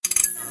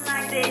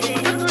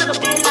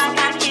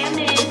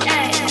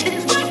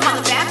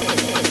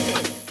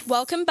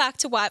Welcome back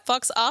to White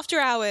Fox After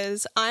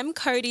Hours. I'm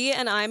Cody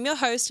and I'm your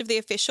host of the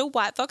official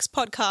White Fox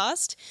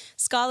podcast.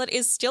 Scarlett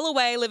is still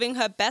away living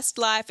her best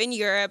life in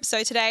Europe,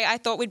 so today I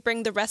thought we'd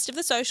bring the rest of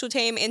the social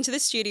team into the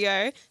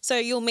studio. So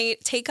you'll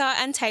meet Tika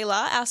and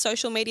Taylor, our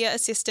social media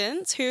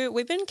assistants, who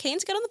we've been keen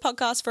to get on the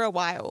podcast for a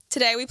while.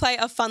 Today we play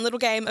a fun little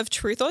game of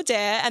Truth or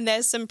Dare, and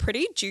there's some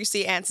pretty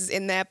juicy answers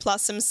in there,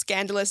 plus some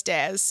scandalous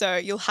dares, so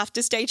you'll have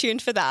to stay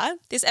tuned for that.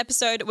 This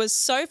episode was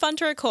so fun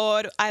to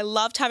record. I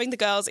loved having the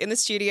girls in the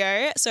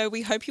studio, so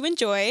we hope you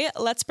enjoy.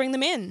 Let's bring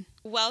them in.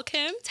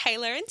 Welcome,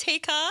 Taylor and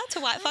Tika, to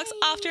White Fox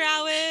After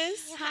Hours.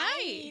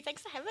 Hi.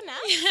 Thanks for having us.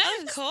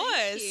 Yes, of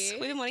course.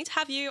 We've been wanting to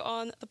have you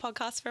on the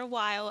podcast for a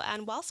while,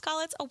 and while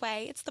Scarlett's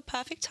away, it's the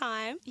perfect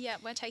time. Yeah,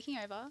 we're taking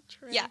over.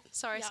 True. Yeah.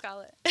 Sorry, Yep.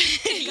 Scarlett.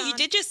 You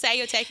did just say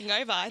you're taking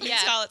over. I think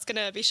Scarlett's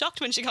going to be shocked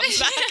when she comes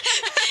back.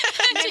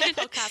 Maybe a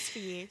podcast for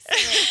you.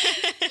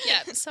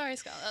 Yeah, sorry,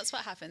 Scarlett. That's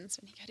what happens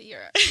when you go to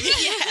Europe.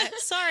 Yeah,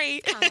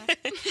 sorry.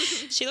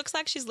 She looks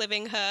like she's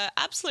living her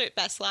absolute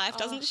best life,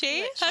 doesn't she?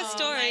 Her literally.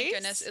 stories. Oh my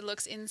goodness, it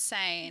looks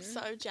insane.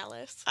 So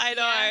jealous. I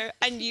know. Yeah.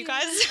 And you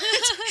guys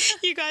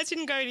you guys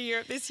didn't go to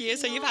Europe this year,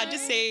 so you've had to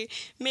see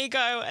me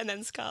go and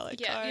then Scarlett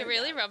go. Yeah, you're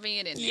really rubbing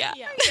it in. Yeah.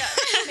 Yeah.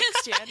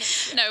 Next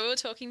year. No, we were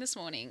talking this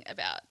morning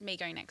about me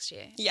going next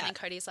year. Yeah. And then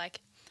Cody's like,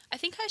 I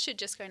think I should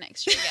just go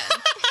next year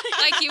again.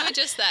 Like, you were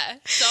just there.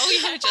 Joel,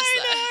 you were just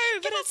there. I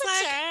know, but it's us a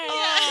like, turn.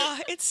 oh,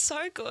 it's so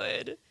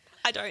good.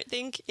 I don't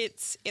think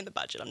it's in the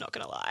budget, I'm not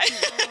going to lie.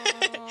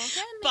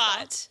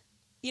 But,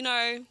 you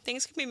know,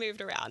 things can be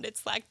moved around.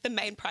 It's like the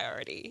main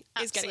priority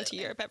is getting to Absolutely.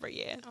 Europe every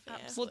year. Yeah.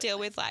 We'll deal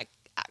with like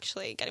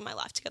actually getting my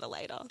life together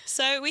later.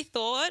 So we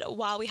thought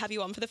while we have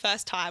you on for the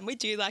first time, we'd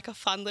do like a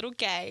fun little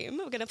game.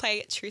 We're going to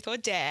play Truth or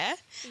Dare.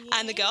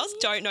 And the girls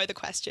don't know the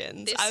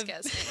questions. This I've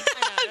scares me.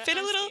 I've been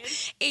a little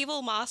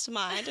evil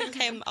mastermind and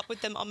came up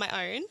with them on my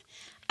own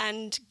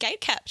and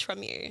gate-kept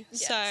from you.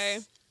 Yes.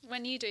 So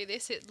when you do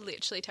this, it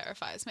literally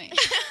terrifies me. when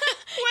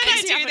I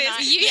Makes me do up at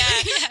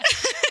this,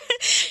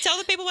 night. tell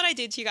the people what I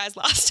did to you guys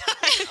last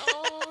time.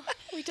 Oh,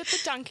 we did the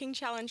dunking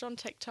challenge on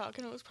TikTok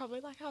and it was probably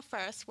like our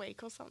first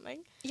week or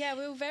something. Yeah,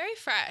 we were very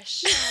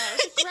fresh. Yeah,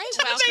 it was a great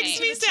That welcome makes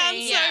to me the sound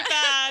team. so Yeah.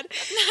 bad.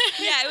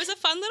 Yeah, it was a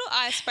fun little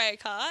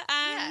icebreaker,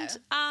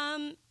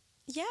 and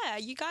yeah,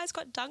 you guys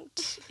got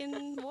dunked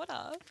in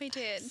water. We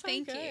did. So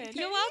Thank you. good.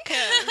 You're welcome.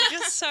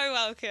 You're so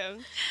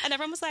welcome. And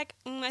everyone was like,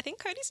 I think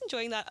Cody's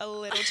enjoying that a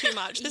little too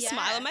much. The Yeah.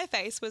 smile on my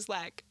face was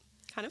like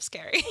kind of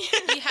scary.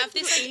 You have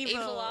this like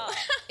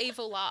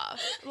evil laugh.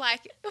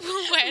 Like,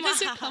 where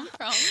does it come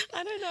from?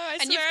 I don't know. I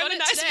And you've swear got I'm a it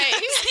nice today.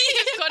 person.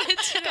 You've got it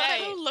Got a today.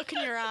 little look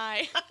in your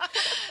eye.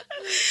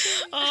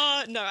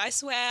 Oh, no, I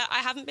swear I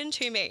haven't been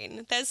too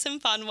mean. There's some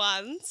fun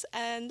ones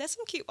and there's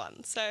some cute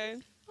ones. So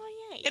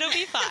Oh, yay. it'll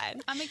be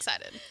fine. I'm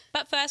excited.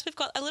 But first, we've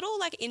got a little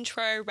like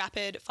intro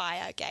rapid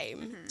fire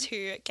game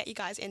to get you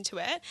guys into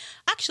it.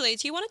 Actually,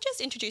 do you want to just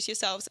introduce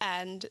yourselves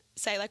and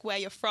say like where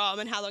you're from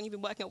and how long you've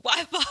been working at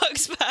White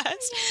Fox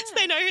first, so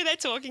they know who they're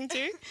talking to?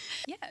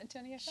 Yeah, do you want to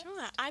go first?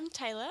 Sure. I'm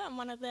Taylor. I'm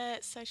one of the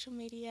social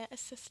media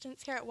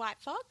assistants here at White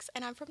Fox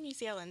and I'm from New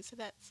Zealand, so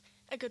that's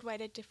a good way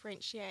to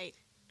differentiate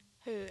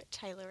who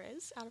Taylor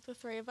is out of the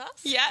three of us.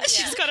 Yeah,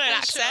 she's got an for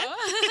accent.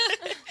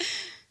 sure.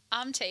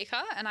 I'm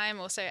Tika, and I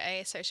am also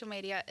a social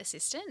media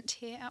assistant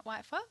here at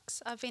White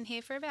Fox. I've been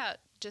here for about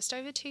just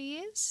over 2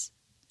 years.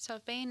 So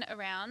I've been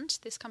around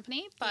this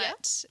company,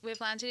 but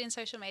we've landed in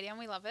social media and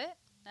we love it,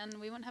 and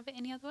we wouldn't have it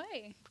any other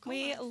way.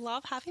 We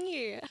love having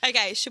you.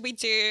 Okay, should we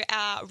do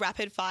our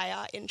rapid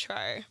fire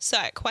intro? So,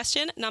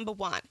 question number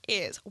 1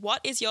 is,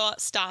 what is your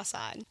star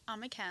sign?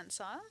 I'm a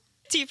Cancer.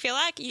 Do you feel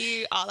like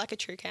you are like a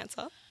true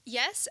Cancer?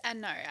 Yes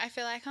and no. I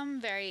feel like I'm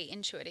very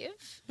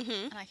intuitive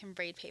and I can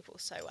read people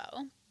so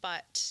well,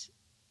 but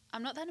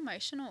I'm not that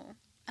emotional.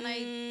 And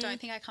I don't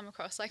think I come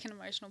across like an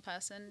emotional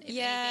person. If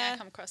anything, I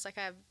come across like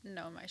I have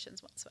no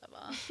emotions whatsoever.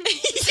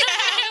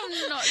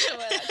 I'm not sure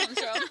where that comes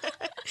from.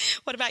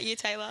 What about you,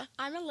 Taylor?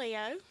 I'm a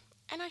Leo,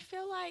 and I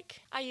feel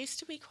like I used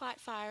to be quite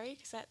fiery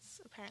because that's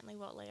apparently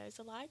what Leos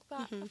are like,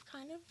 but I've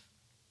kind of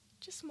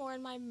just more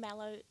in my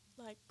mellow,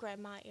 like,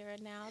 grandma era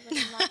now that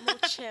I'm like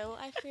more chill,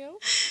 I feel.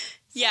 So,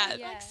 Yeah.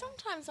 Like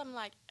sometimes I'm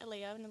like a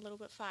Leo and a little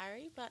bit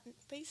fiery, but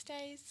these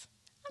days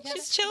I'm She's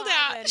just chilled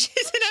vibing. out.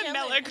 She's in a Chilling.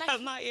 mellow And I-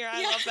 grandma era.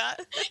 I love that.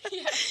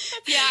 Yeah,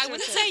 Yeah, I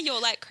wouldn't say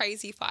you're like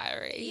crazy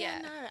fiery. Yeah.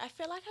 No, I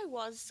feel like I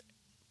was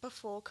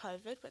before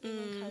COVID, but then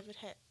when COVID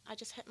hit, I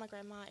just hit my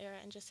grandma era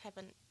and just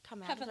haven't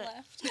come out Haven't of it.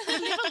 left.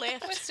 Never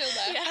left. We're still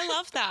there. I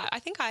love that. I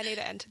think I need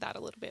to enter that a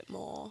little bit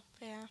more.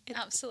 Yeah.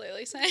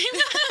 Absolutely same.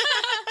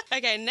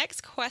 Okay,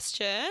 next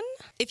question.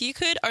 If you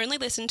could only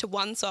listen to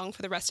one song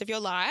for the rest of your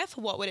life,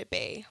 what would it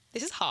be?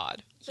 This is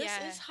hard. This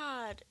Yeah. is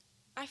hard.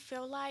 I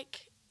feel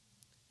like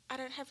I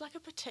don't have like a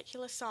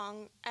particular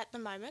song at the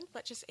moment,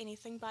 but just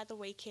anything by The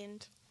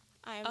Weeknd.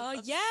 I'm Oh,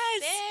 obsessed.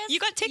 yes. You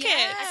got tickets.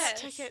 I got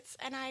Yes. tickets,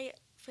 and I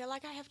feel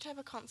like I have to have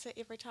a concert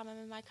every time I'm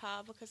in my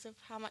car because of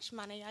how much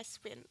money I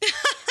spent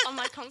on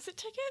my concert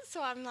tickets.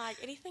 So I'm like,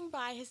 anything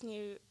by his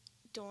new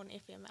Dawn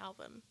FM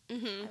album,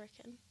 I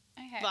reckon.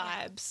 Okay.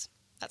 vibes.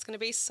 That's going to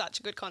be such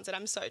a good concert.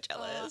 I'm so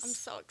jealous. Oh, I'm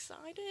so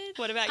excited.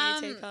 What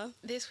about you, Tika?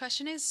 This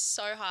question is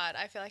so hard.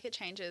 I feel like it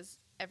changes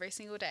every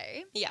single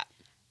day. Yeah.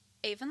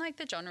 Even like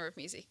the genre of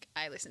music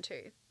I listen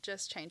to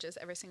just changes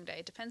every single day.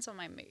 It depends on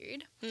my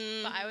mood.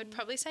 Mm. But I would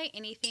probably say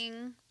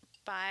anything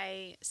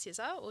by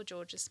SZA or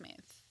Georgia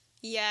Smith.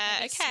 Yeah,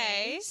 Maybe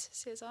okay.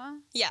 Snooze, SZA.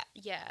 Yeah.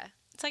 Yeah.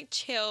 It's like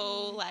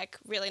chill, like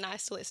really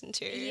nice to listen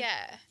to.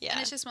 Yeah. Yeah.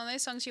 And it's just one of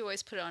those songs you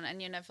always put on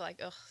and you're never like,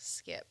 ugh,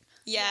 skip.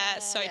 Yeah,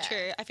 so Yeah.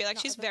 true. I feel like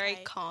Not she's very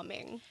overpaid.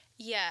 calming.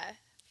 Yeah.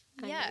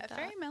 I yeah, need that.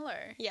 very mellow.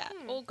 Yeah.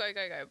 Or Go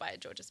Go Go by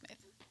Georgia Smith.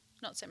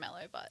 Not so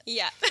mellow, but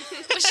Yeah.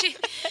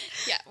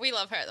 yeah, we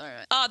love her at the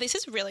moment. Oh, this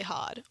is really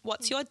hard.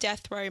 What's your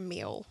death row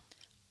meal?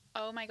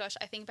 Oh my gosh,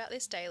 I think about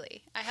this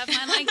daily. I have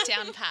mine like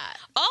down pat.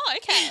 Oh,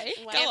 okay.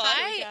 Wow. Go If on.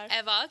 I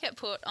ever get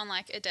put on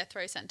like a death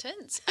row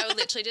sentence, I would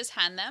literally just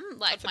hand them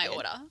like my forbid.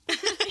 order.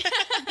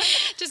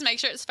 Just make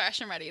sure it's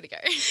fresh and ready to go.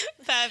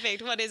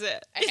 Perfect. What is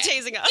it? Okay. You're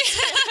teasing us.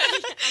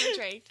 I'm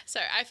intrigued. So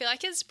I feel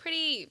like it's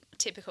pretty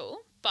typical,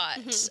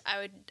 but I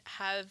would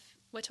have,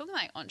 we're talking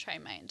like entree,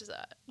 main,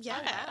 dessert. Yeah.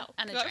 wow.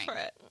 And a Go drink. for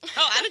it.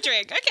 Oh, and a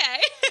drink.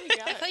 Okay. There you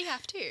go. I feel like you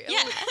have to.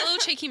 Yeah. A little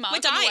cheeky mug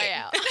We're on the way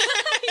dying.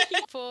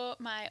 out. For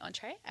my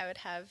entree, I would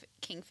have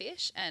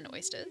kingfish and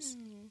oysters,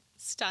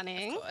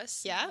 Stunning. of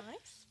course. Yeah.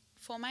 Nice.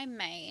 For my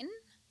main,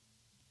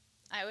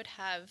 I would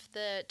have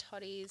the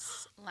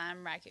Toddy's lamb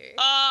ragu.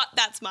 Oh,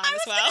 that's mine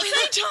as well.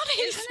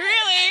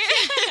 Really?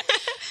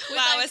 With, Wow,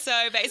 like- we're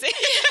so basic.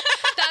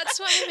 That's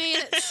what I mean.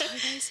 It's so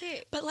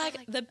basic. But like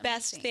the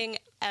best amazing. thing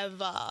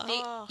ever.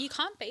 Oh. You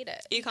can't beat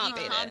it. You can't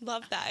beat it.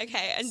 Love that.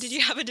 Okay. And did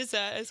you have a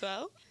dessert as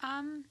well?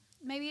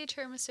 Maybe a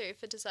tiramisu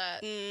for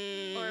dessert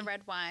Mm, or a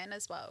red wine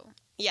as well,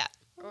 yeah.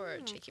 or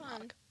a cheeky fun.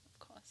 mug,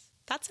 of course.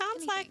 That sounds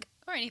Anything. like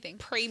Or anything.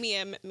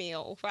 premium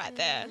meal right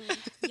there.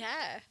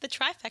 Yeah, The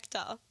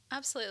trifecta.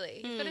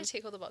 absolutely. You've got to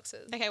tick all the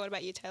boxes. Okay, what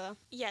about you, Taylor?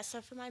 Yeah, so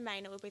for my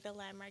main, it would be the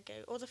lamb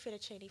ragu or the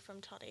fettuccine from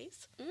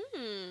Toddy's.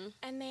 Mm.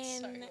 And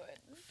then So good.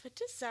 for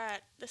dessert,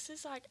 this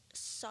is like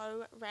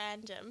so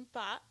random,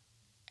 but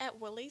at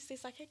Woolies,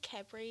 there's like a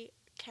Cadbury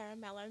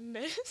caramello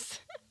mousse.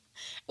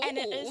 And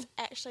it is Ooh.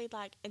 actually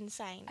like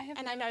insane. I have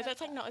And I never know had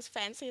that's like that. not as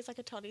fancy as like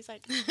a Toddy's,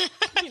 like,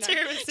 you know,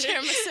 Tiramisu.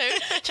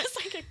 tiramisu. Just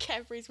like a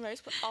Cadbury's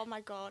mousse, but oh my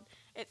god,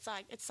 it's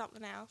like, it's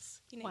something else.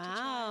 You need to try it.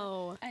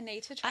 Wow. I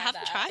need to I try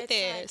haven't that. tried It's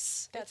like-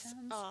 this. That It's,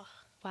 sounds- oh,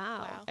 Wow.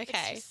 Wow. It's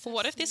Okay. just Well, so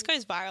what if this smooth.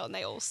 goes viral and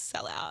they all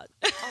sell out?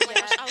 oh my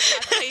gosh, I'll try,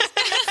 please.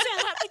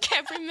 Sell out the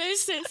Cadbury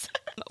mousses.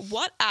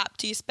 What app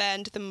do you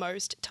spend the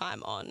most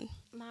time on?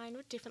 Mine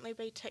would definitely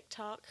be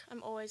TikTok.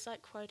 I'm always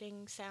like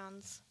quoting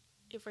sounds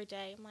every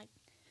day. I'm like,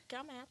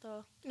 girl math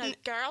or no,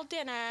 girl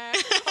dinner. Or,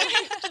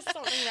 like, just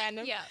something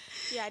random. Yeah.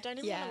 Yeah, I don't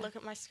even Yeah. want to look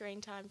at my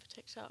screen time for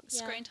TikTok.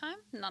 Yeah. Screen time?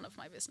 None of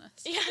my business.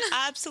 Yeah.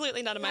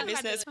 Absolutely none of my None of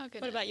my business. business. Oh, What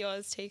goodness. about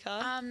yours,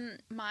 Tika?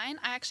 Mine,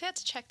 I actually had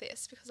to check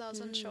this because I was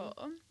unsure,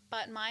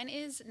 but mine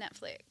is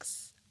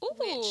Netflix.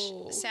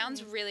 Ooh. Which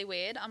sounds really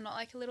weird. I'm not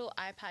like a little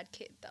iPad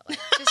kid that like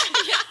just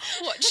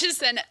watches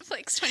their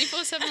Netflix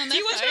 24/7 on their Do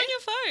you watch phone.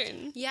 it on your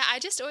phone? Yeah, I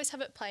just always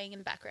have it playing in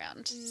the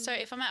background. So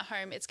if I'm at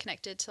home, it's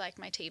connected to like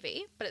my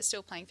TV, but it's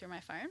still playing through my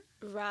phone.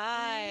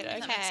 Right. Does that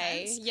make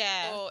Okay. sense?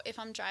 Yeah. Or if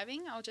I'm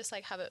driving, I'll just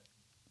like have it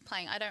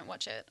playing. I don't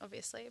watch it,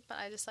 obviously, but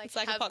I just like, It's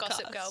like a have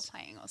Gossip podcast. Girl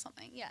playing or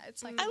something. Yeah,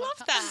 it's like I a love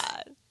podcast.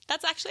 that.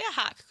 That's actually a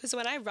hack because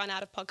when I run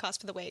out of podcasts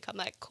for the week, I'm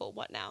like, cool,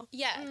 what now?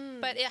 Yeah,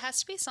 but it has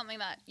to be something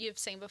that you've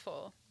seen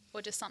before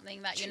or just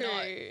something that you're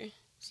True.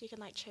 So you can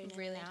like tune not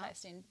really in and out.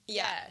 enticed in.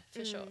 Yeah. Yeah,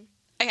 for sure.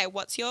 Okay,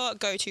 what's your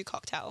go-to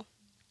cocktail?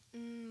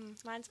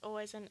 Mine's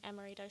always an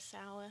amaretto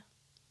sour.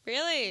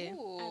 Really?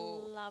 Ooh.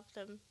 I love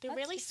them. They're That's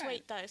really different.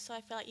 sweet though, so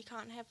I feel like you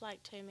can't have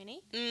like too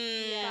many.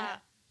 Yeah.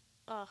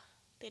 But, oh,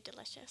 they're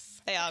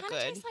delicious. They are Kinda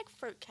good. Tastes like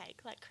fruitcake,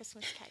 like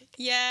Christmas cake.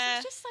 Yeah.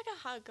 It's just like a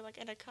hug, like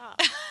in a cup.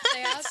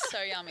 They are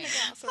so yummy.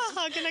 Awesome. A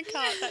hug in a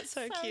cup. That's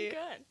so, cute.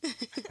 good.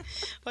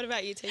 What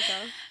about you, Tika?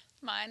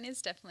 Mine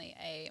is definitely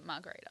a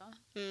margarita.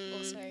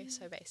 Also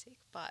so basic,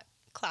 but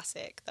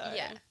Classic, though.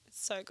 Yeah.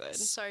 It's so good.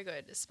 so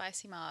good. A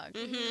spicy mug.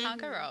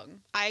 Can't go wrong.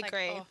 I Like,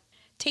 agree. oh,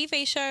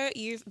 TV show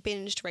you've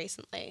binged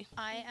recently?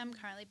 I am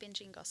currently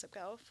binging Gossip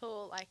Girl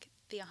for like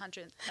the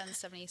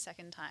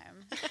 172nd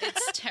time.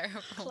 It's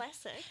terrible.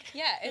 Classic.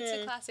 Yeah,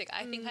 it's a classic.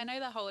 I think I know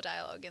the whole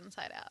dialogue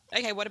inside out.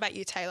 Okay, what about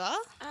you, Taylor?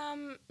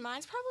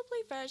 Mine's probably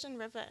Virgin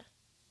River.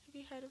 Have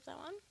you heard of that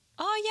one?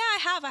 Oh,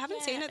 yeah, I have. I haven't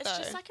Yeah, seen it, though. It's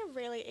just like a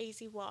really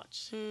easy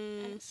watch.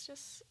 And it's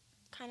just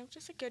kind of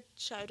just a good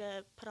show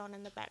to put on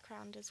in the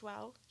background as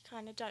well. You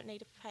kind of don't need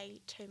to pay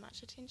too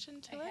much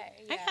attention to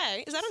it. yeah.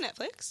 Okay, is that on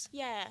Netflix?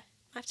 Yeah.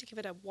 I have to give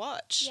it a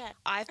watch. Yeah.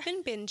 I've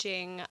been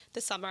binging The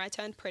Summer I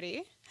Turned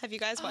Pretty. Have you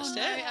guys watched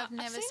no, it? I've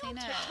never seen seen it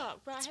it. on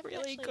TikTok, but I It's haven't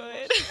really actually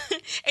good.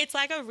 watched It's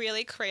like a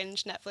really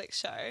cringe Netflix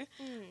show.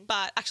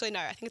 But actually, no,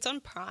 I think it's on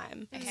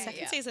Prime. The Okay, second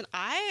yeah. season,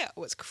 I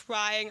was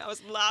crying. I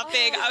was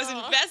laughing. I was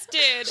Oh.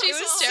 invested. She's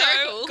it was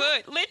hysterical. so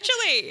good.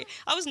 Literally.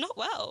 I was not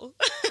well.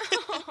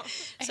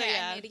 So, Okay,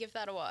 yeah. I need to give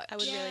that a watch. I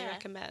would really Yeah.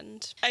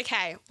 recommend.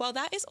 Okay, well,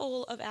 that is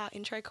all of our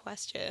intro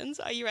questions.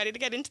 Are you ready to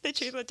get into the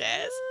truth or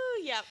dares?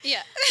 Ooh, yep. Yeah.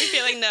 Are you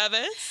feeling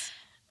nervous?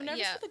 I'm nervous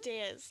Yeah. for the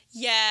dares.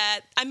 Yeah,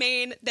 I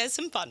mean, there's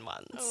some fun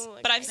ones, Oh,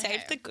 but I've okay.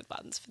 saved the good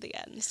ones for the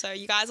end. So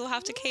you guys will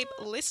have to keep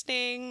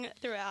listening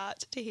throughout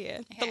to hear.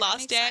 Okay, The I'm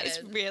last dare is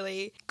excited.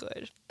 really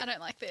good. I don't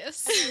like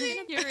this.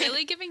 You're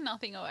really giving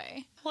nothing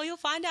away. Well, you'll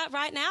find out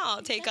right now,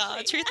 Tika.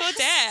 Exactly. Truth or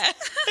dare?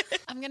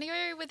 I'm going to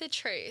go with the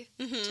truth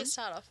to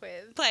start off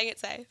with. Playing it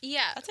safe.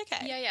 Yeah. That's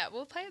okay. Yeah,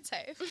 we'll play it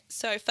safe.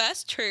 So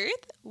first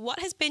truth, what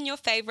has been your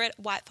favourite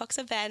White Fox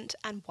event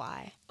and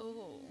why?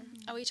 Ooh.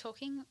 Are we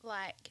talking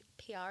like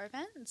PR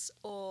events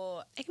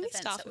or It can be events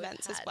staff that we've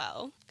events as had?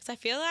 well. Because I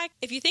feel like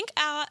if you think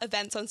our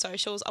events on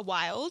socials are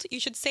wild, you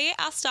should see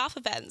our staff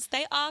events.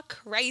 They are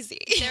crazy.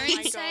 They're Oh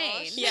my insane.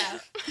 gosh. Yeah.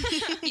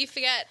 You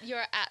forget you're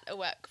at a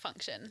work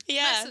function.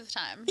 Yeah. Most of the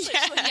time.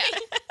 Yeah.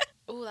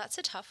 Oh, that's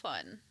a tough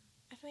one.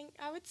 I think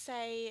I would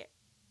say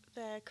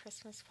the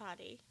Christmas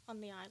party on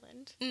the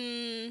island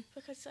Mm,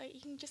 because like,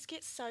 you can just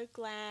get so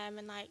glam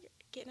and like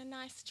get in a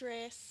nice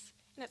dress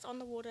and it's on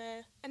the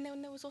water. And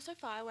then there was also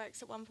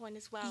fireworks at one point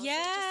as well. So it was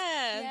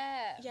just-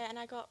 yeah. yeah, and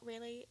I got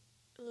really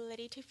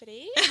litty too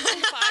fitty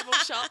on fireball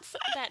shots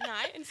that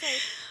night. And so,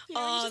 you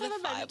know, Oh, you just the have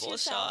a moment to fireball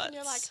yourself and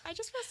you're like, shots. I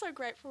just feel so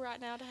grateful right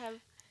now to have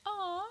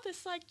Oh.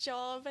 this like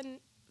job, and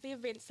the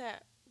events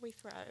that we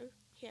throw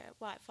here at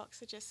White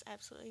Fox are just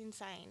absolutely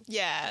insane.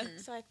 Yeah.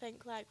 So I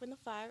think like when the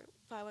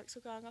fireworks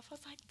were going off, I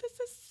was like, this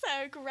is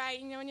so great.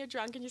 You know, when you're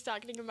drunk and you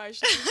start getting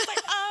emotional, it's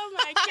like, oh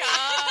my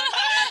God.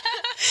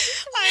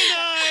 I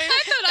know.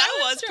 thought I That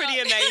was was pretty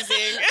drunk.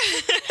 amazing.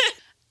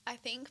 I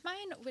think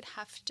mine would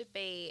have to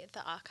be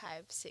the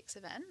Archive 6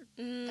 event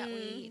that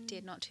we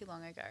did not too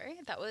long ago.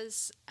 That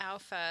was our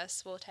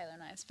first, well, Taylor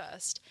and I's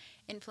first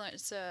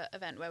influencer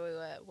event where we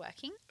were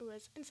working. It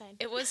was insane.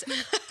 It was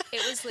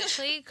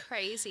literally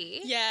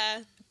crazy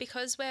Yeah.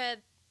 because we're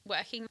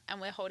working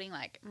and we're holding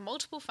like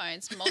multiple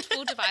phones,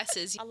 multiple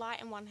devices. A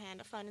light in one hand,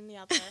 a phone in the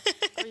other,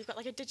 or you've got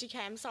like a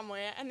digicam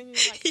somewhere, and then you're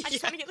like, I just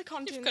Yeah. want to get the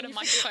content. You've got a and you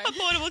microphone. A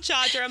portable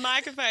charger, a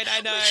microphone,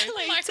 I know.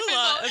 Literally. It's a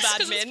lot of box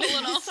 'cause it's admin.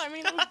 fallen forget off. so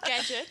many little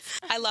gadgets.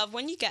 I love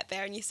when you get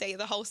there and you see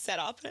the whole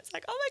setup and it's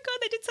like, oh my God,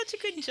 they did such a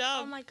good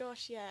job. Oh my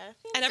gosh, yeah.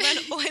 And everyone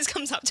always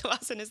comes up to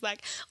us and is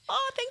like,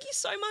 oh, thank you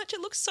so much.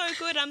 It looks so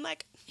good. I'm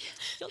like,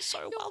 you're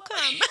so welcome.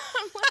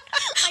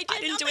 I I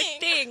didn't do a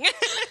thing.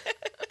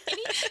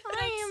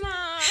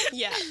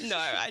 Yeah, no,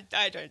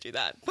 I don't do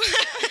that.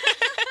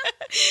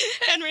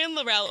 Henry and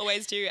Laurel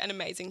always do an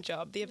amazing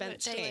job. The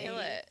events They team, kill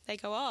it. they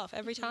go off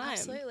every time.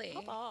 Absolutely.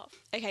 Pop off.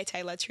 Okay,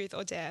 Taylor, truth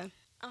or dare?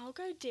 I'll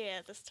go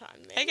dare this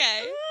time then.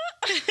 Okay.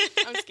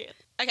 I'm scared.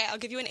 Okay, I'll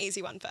give you an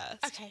easy one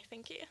first. Okay,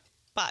 thank you.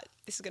 But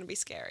this is going to be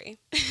scary.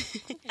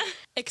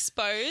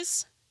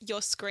 Expose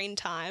your screen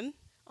time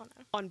Oh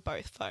no. on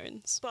both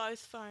phones. Both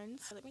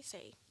phones. Let me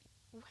see.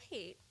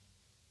 Wait.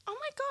 Oh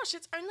my gosh,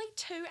 it's only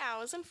 2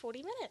 hours and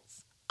 40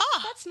 minutes.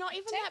 Oh, That's not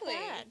even that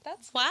bad.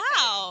 That's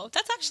wow.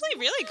 That's actually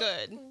really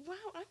good. Wow,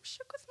 I'm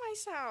shook with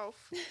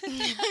myself.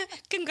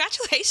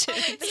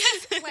 Congratulations.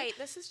 Wait,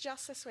 this is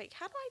just this week.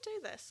 How do I do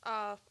this?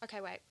 Oh,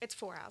 okay, wait. It's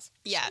 4 hours.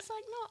 Yeah. It's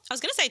like not. I was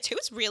going to say 2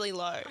 is really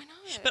low. I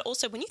know. But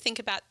also, when you think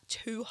about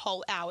 2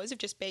 whole hours of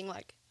just being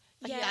like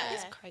that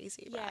is Yeah.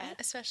 crazy, Yeah. right?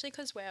 especially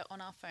because we're on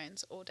our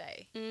phones all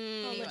day. Oh,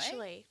 Anyway.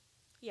 literally.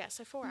 Yeah,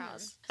 so 4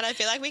 hours. And I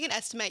feel like we can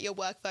estimate your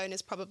work phone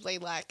is probably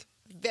like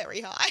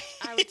very high.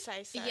 I would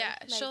say so. Yeah,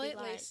 Maybe surely at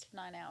like- least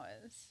 9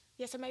 hours.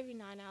 Yeah, so maybe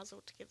 9 hours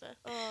altogether.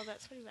 Oh,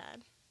 that's pretty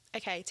bad.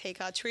 Okay,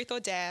 Tika, truth or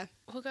dare?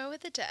 We'll go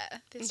with the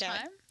dare this Okay.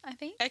 time, I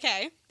think.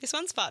 Okay, this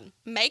one's fun.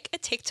 Make a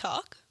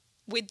TikTok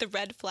with the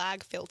red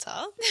flag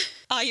filter.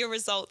 Are your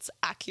results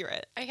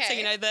accurate? Okay. So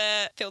you know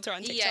the filter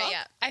on TikTok?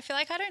 Yeah. I feel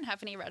like I don't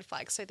have any red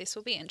flags, so this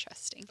will be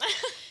interesting.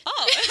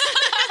 Oh.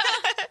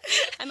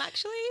 I'm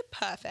actually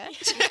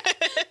perfect.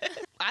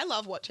 I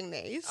love watching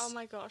these. Oh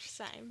my gosh,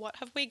 same. What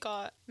have we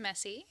got?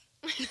 Messy.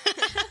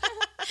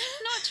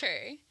 Not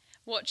true.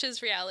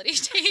 Watches reality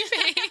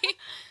TV.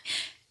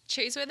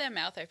 Choose with their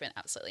mouth open.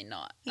 Absolutely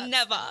not. That's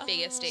Never. the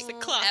biggest dick She's a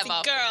classy ever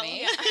for girl.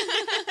 me.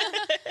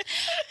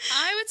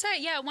 I would say,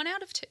 yeah, 1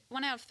 out of 2.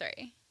 1 out of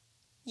 3.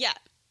 Yeah.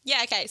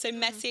 Yeah, okay. So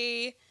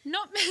messy.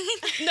 Not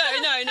No.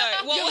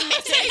 What was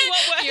messy?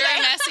 What were You're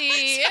a messy.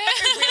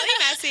 really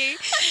messy.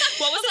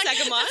 What was the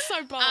second one?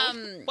 So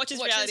bold.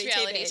 Watches reality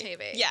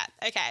TV. Yeah,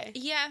 okay.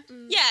 Yeah.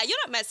 Yeah, you're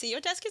not messy.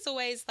 Your desk is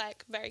always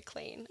like very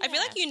clean. I feel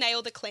Yeah. like you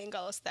nail the clean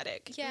girl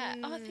aesthetic. Yeah.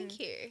 Oh, thank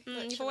you.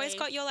 You've always Literally.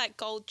 got your like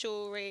gold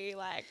jewelry,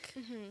 like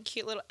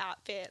cute little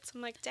outfits. I'm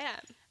like, damn.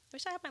 I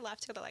wish I had my life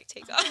together like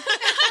Tika.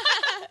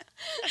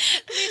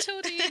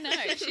 Little do you know,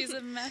 she's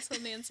a mess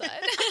on the inside.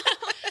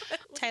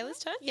 Taylor's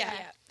turn? Yeah.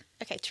 Yeah.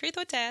 Okay, truth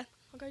or dare?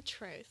 I'll go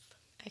truth.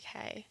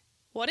 Okay.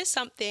 What is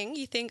something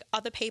you think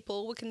other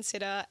people would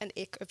consider an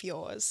ick of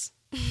yours?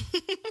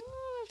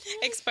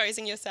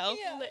 Exposing yourself.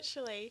 Yeah.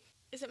 Literally.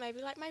 Is it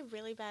maybe like my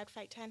really bad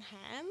fake tan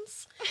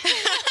hands?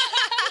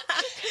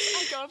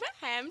 I go a bit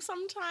ham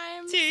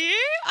sometimes. Do you?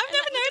 I've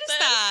never noticed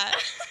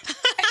that.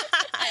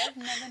 I have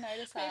never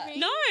noticed that. Maybe.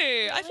 No,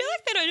 I feel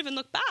like they don't even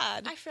look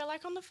bad. I feel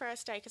like on the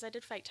first day, because I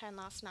did fake tan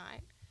last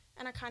night,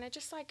 and I kind of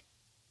just like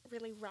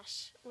really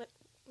rush with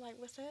like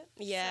with it.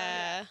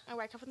 Yeah. So, I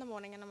wake up in the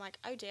morning and I'm like,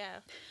 oh dear.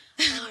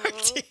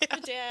 Oh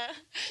dear.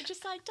 It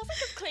just like doesn't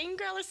look clean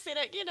girl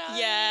aesthetic, you know?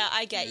 Yeah,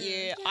 I get you.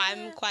 Yeah.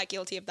 I'm quite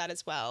guilty of that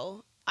as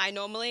well.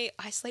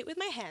 I sleep with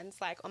my hands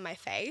like on my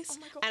face,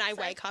 Oh my God, and I same.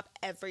 wake up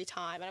every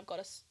time and I've got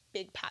a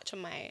big patch on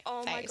my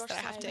face gosh, that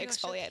I have to same.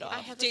 exfoliate I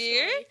off. have a Do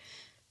you? story.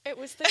 It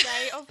was the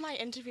day of my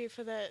interview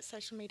for the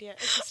social media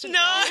assistant No.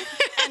 role,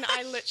 and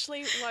I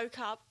literally woke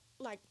up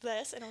like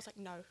this, and I was like,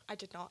 no, I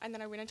did not. And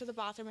then I went into the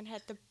bathroom and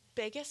had the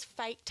biggest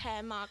fake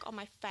tan mark on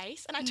my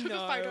face, and I took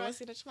a photo. I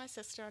sent it to my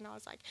sister, and I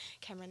was like,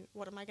 Cameron,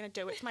 what am I going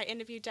to do? It's my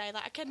interview day.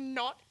 Like, I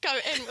cannot go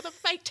in with a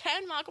fake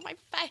tan mark on my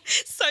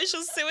face.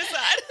 Social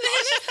suicide.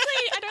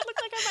 Honestly, I don't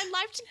look like I have my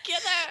life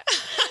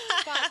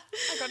together. But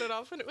I got it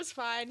off, and it was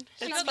fine. You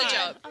And got I'm the fine.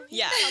 job. I'm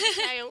Yeah. on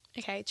the tail.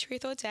 Okay,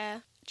 truth or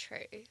dare?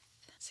 Truth.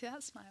 See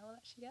that smile that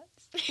she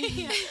gets?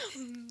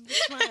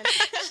 Which one?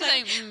 She's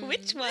like,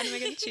 Which one am I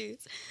going to choose?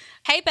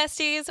 Hey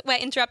besties, we're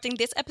interrupting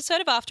this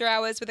episode of After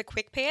Hours with a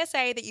quick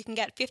PSA that you can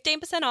get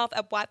 15% off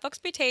at White Fox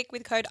Boutique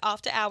with code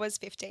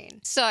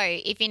AFTERHOURS15. So,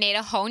 if you need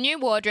a whole new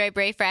wardrobe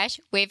refresh,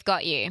 we've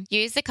got you.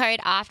 Use the code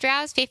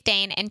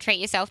AFTERHOURS15 and treat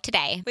yourself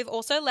today. We've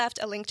also left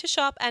a link to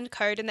shop and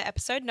code in the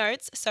episode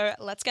notes, so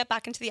let's get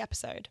back into the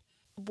episode.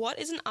 What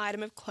is an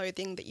item of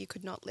clothing that you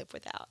could not live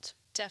without?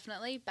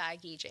 definitely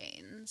baggy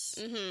jeans,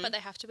 but they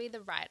have to be the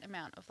right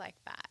amount of like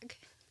bag.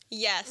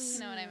 Yes.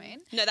 You know what I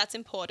mean? No, that's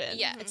important.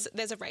 Yeah.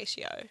 There's a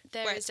ratio.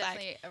 There where is it's like,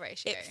 definitely a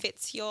ratio. it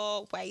fits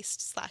your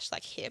waist /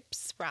 like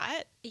hips,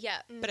 right? Yeah.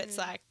 But it's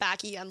like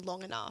baggy and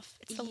long enough.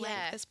 It's the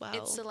length as well.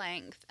 It's the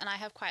length, and I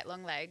have quite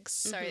long legs,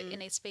 so it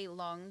needs to be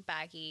long,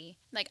 baggy.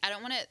 Like, I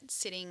don't want it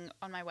sitting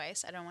on my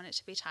waist. I don't want it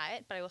to be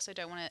tight, but I also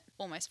don't want it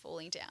almost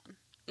falling down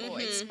or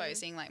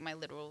exposing like my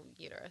literal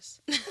uterus.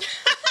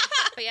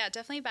 But yeah,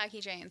 definitely baggy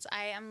jeans.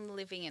 I am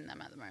living in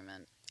them at the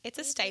moment. It's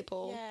a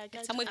staple. Yeah, go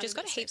And we've to just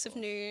got the heaps of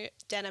staple. new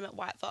denim at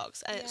White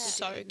Fox, and it's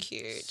so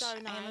cute. So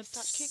am nice.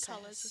 Such cute obsessed.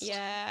 colours. as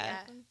Yeah.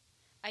 well.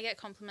 I get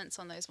compliments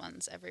on those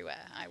ones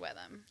everywhere. I wear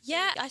them.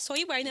 Yeah, I saw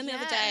you wearing them the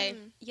other day.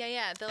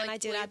 Yeah. They're like And I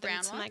did blue, add them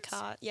brown to my ones.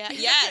 cart. Yeah.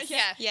 Yes.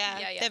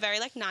 Yeah. They're very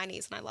like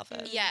 90s and I love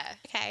it. Yeah.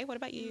 Okay, what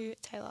about you,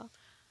 Taylor?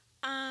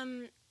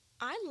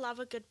 I love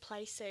a good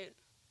play suit,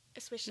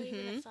 especially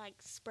when it's like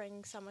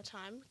spring,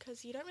 summertime,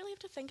 because you don't really have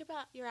to think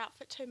about your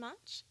outfit too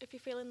much. If you're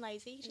feeling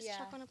lazy, you just Yeah.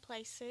 chuck on a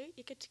play suit,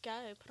 you're good to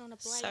go. Put on a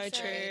blazer,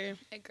 So true.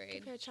 a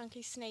Agreed. pair of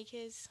chunky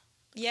sneakers.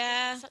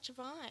 Yeah. It's such a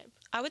vibe.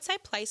 I would say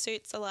play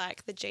suits are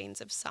like the jeans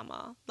of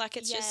summer. Like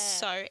it's just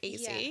so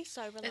easy. Yeah,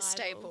 so reliable. A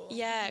staple.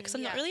 Yeah, because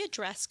I'm not Yeah. really a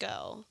dress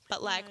girl,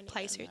 but like no,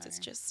 play suits, it's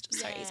just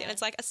so easy. Yeah. And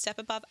it's like a step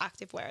above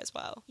activewear as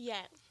well.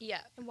 Yeah,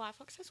 Yeah. and White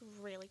Fox has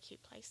really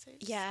cute play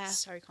suits. Yeah.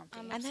 So comfy.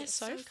 And they're It's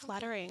so so comfy.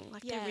 flattering.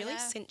 Like Yeah. they really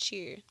Yeah. cinch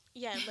you.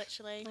 Yeah,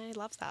 literally. I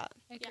love that.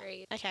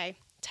 Agreed. Okay,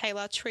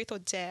 Taylor, truth or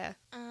dare?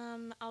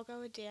 I'll go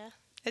with dear.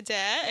 A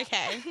dare?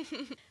 Okay.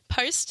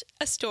 Post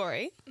a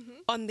story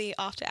on the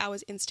After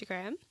Hours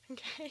Instagram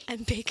Okay.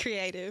 and be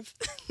creative.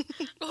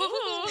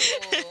 Ooh.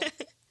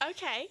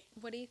 Okay.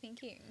 What are you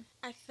thinking?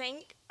 I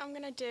think I'm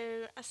gonna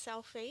do a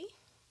selfie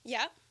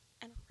Yeah.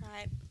 and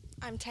write,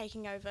 "I'm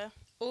taking over."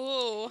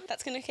 Ooh,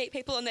 that's going to keep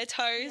people on their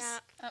toes. Yeah,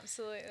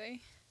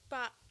 Absolutely.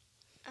 but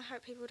I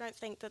hope people don't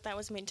think that that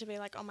was meant to be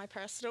like on my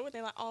personal.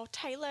 They're like, "Oh,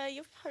 Taylor,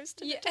 you've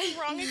posted it to the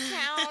wrong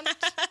account."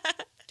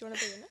 Do you want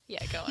to be in it?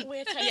 Yeah, go on.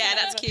 We're taking Yeah,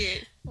 that's over.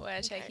 cute.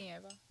 We're taking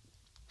over.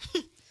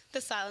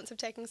 The silence of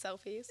taking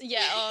selfies.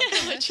 Yeah, oh,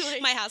 gosh. Literally.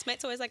 My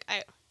housemmate's always like,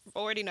 I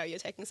already know you're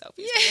taking selfies.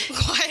 Yeah. Be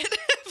quiet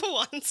for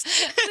once.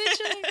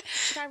 Literally.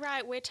 Should I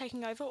write, "We're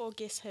taking over" or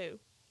 "Guess who"?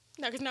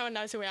 No, because no one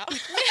knows who we are.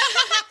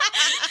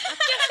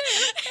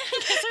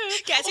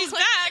 Guess who's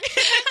back?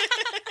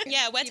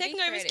 Yeah, we're You be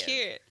taking over is creative.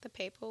 cute. The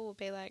people will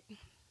be like,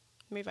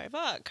 move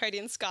over. Cody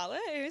and Scarlett,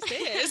 who's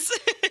this?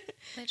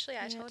 Literally,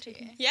 I told you.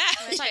 Yeah.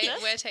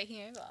 We're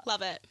taking over.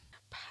 Love it.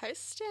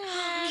 Posted.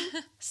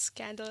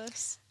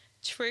 Scandalous.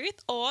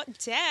 Truth or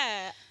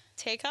dare?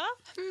 Tika,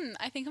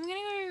 I think I'm going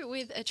to go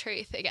with a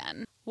truth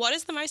again. what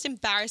is the most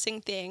embarrassing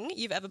thing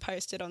you've ever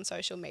posted on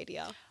social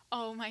media?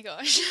 Oh my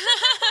gosh.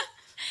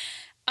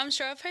 I'm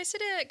sure I've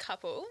posted a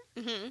couple,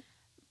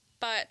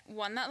 but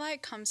one that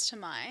like comes to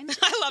mind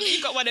I love that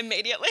you got one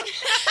immediately.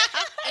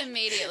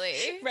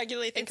 immediately.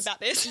 Regularly think about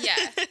this. Yeah.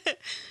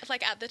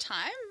 Like at the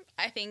time,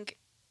 I think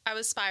I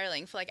was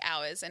spiraling for like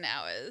hours and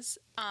hours.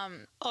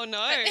 Oh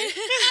no.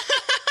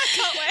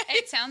 Can't wait.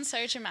 It sounds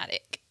so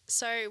dramatic.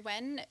 So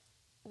when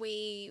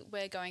we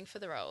were going for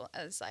the role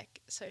as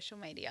like social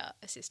media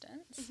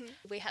assistants,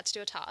 we had to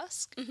do a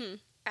task,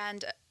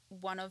 and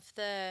one of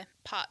the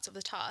parts of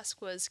the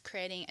task was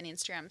creating an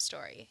Instagram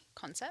story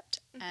concept,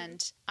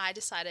 and I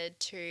decided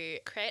to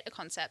create a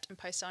concept and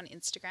post it on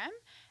Instagram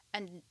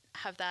and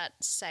have that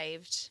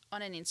saved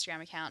on an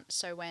Instagram account,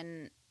 so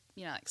when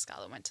like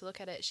Scarlett went to look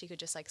at it, she could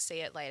just like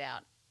see it laid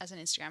out as an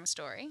Instagram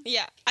story.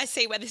 Yeah, I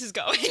see where this is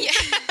going.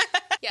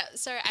 Yeah,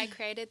 so I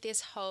created this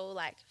whole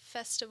like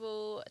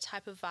festival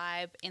type of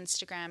vibe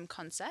Instagram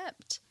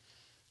concept,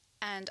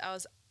 and I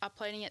was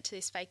uploading it to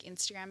this fake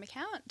Instagram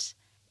account,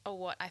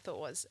 what I thought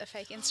was a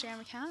fake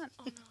Instagram account,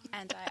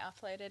 and I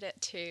uploaded it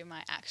to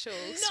my actual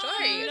No.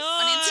 story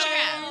on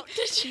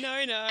Instagram.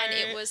 No. And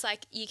it was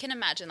like, you can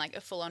imagine like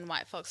a full-on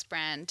White Fox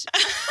brand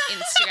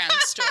Instagram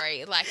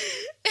story. Like,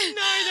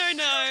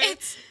 no.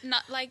 it's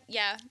not like,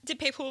 yeah, Did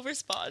people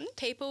respond?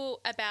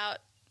 about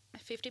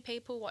 50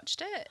 people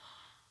watched it.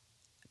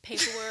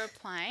 People were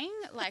replying,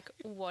 like,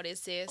 what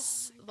is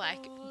this?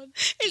 Like, do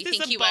Is you this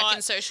think a you bot? work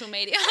in social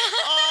media?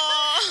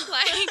 Oh.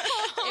 Like,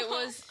 it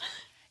was,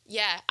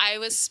 yeah, I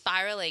was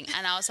spiraling,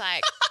 and I was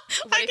like,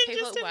 what I if can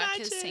people at just work have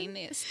imagine. seen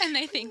this and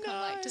they think I'm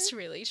like No. just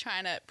really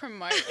trying to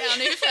promote our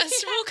new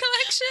festival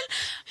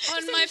collection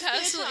on my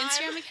personal time.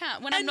 Instagram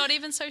account when I'm not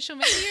even social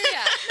media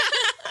yet?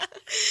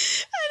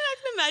 And I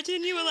can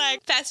imagine you were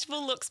like,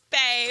 festival looks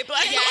babe.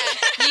 Like,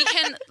 Yeah, you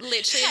can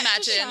literally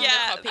imagine shop.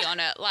 Yeah. the copy on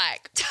it.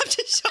 Like, tap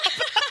to shop.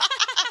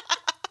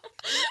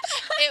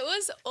 it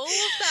was all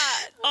of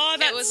that. Oh,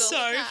 It was that's all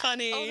so of that.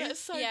 funny. Oh, that's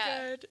so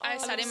Yeah, good. I Oh,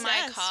 sat in I'm my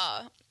obsessed.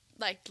 car,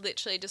 like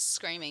literally just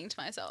screaming to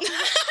myself, like,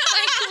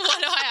 what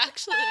do I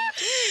actually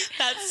do?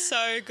 That's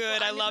so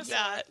good. I never love saw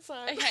that. it, so.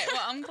 Okay,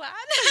 well, I'm glad.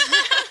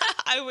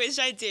 I wish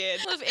I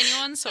did. Well, if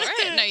anyone saw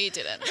it, no, you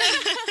didn't.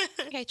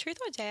 Okay, truth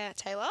or dare,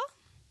 Taylor?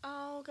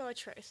 I'll go with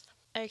truth.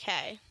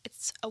 Okay,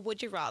 it's a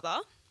would you rather.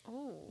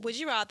 Ooh. Would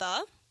you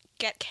rather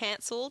get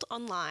cancelled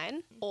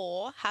online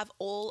or have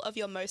all of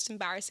your most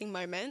embarrassing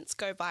moments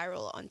go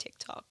viral on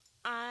TikTok?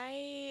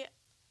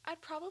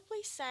 I'd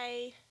probably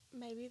say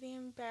maybe the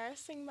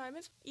embarrassing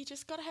moments. You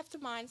just got to have the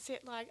mindset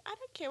like, I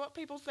don't care what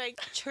people think.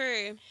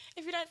 True.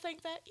 If you don't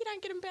think that, you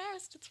don't get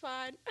embarrassed. It's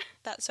fine.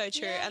 That's so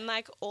true. Yeah. And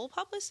like all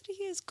publicity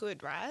is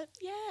good, right?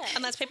 Yeah.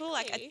 Unless people are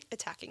like exactly.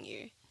 attacking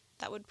you.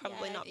 That would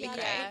probably Yeah, not be you great.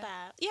 gotta Yeah. do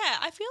that. Yeah,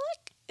 I feel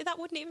like that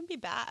wouldn't even be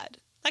bad.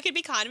 Like it'd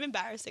be kind of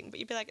embarrassing, but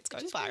you'd be like, it's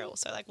going just be- viral,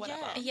 so like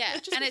whatever. Yeah,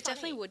 It'd just and be it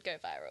definitely funny. would go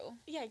viral.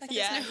 Yeah, Like, exactly.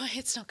 Yeah. there's no way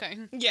it's not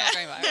going, Yeah. not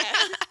going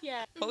viral.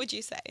 Yeah. What would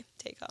you say,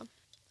 Tika?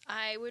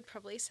 I would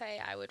probably say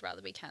I would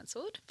rather be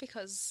cancelled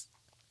because,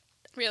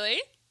 Really?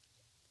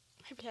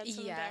 Have you had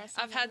some yeah,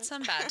 embarrassing I've had moments?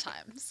 some bad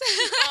times.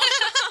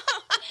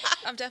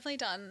 I've definitely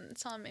done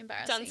some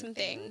embarrassing Done some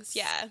things.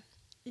 Yeah.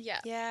 Yeah.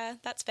 Yeah,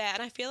 that's fair.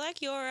 And I feel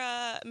like you're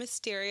a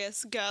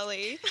mysterious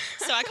girly,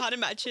 so I can't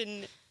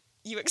imagine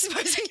you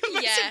exposing your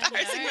most Yeah,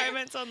 embarrassing no.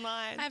 moments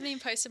online. I haven't even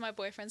posted my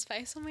boyfriend's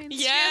face on my Instagram,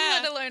 Yeah.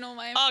 let alone all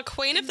my... Oh,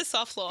 queen of the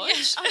soft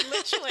launch. Oh,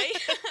 literally.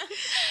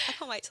 I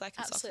can't wait till I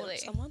can soft launch Absolutely.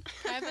 someone.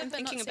 I've been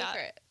thinking thinking about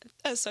secret.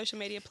 a social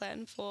media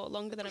plan for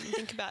longer than I'm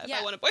thinking about if Yeah.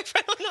 I want a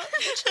boyfriend or not.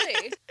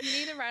 Literally. You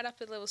need to write up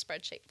a little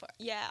spreadsheet for it.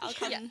 Yeah, I'll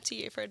come Yeah. to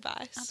you for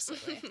advice.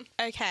 Absolutely.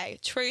 Okay,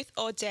 truth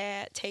or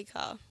dare,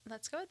 Tika?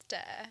 Let's go with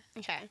dare.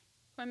 Okay.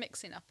 We're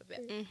mixing up a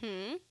bit.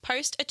 Mm-hmm.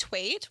 Post a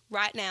tweet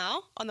right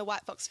now on the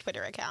White Fox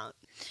Twitter account.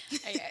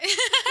 Okay.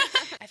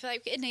 I feel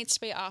like it needs to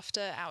be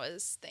after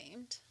hours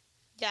themed.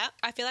 Yeah,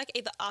 I feel like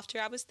either after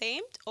hours themed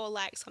or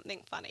like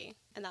something funny,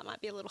 and that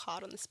might be a little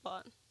hard on the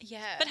spot.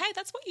 Yeah. But hey,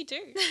 that's what you do.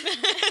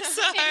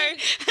 So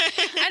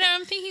I know,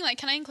 I'm thinking, like,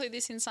 can I include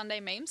this in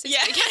Sunday memes this yeah,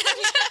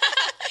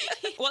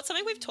 weekend? what's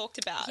something we've talked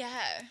about?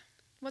 Yeah.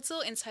 What's a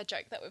little inside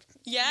joke that we've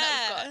Yeah.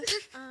 that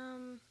we've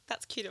got?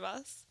 That's cute of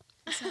us.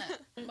 Isn't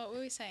it? What were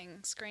we saying?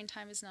 Screen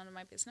time is none of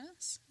my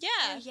business. Yeah,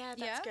 Yeah,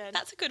 that's Yeah. good.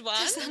 that's a good one.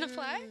 Does that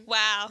apply?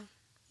 Wow,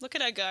 look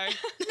at her go.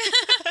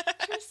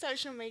 True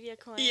social media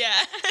queen. Yeah,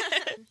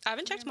 I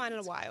haven't checked mine in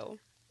a while.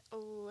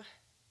 Oh,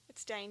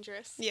 it's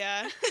dangerous.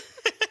 Yeah.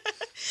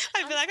 I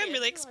feel I'm like I'm scared really to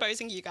watch.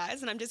 exposing you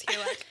guys, and I'm just here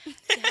like,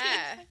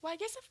 Yeah. Well, I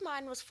guess if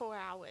mine was 4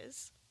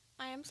 hours,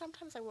 I am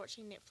sometimes like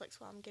watching Netflix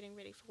while I'm getting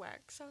ready for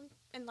work. So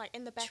and like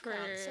in the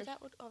background, so True.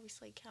 that would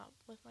obviously count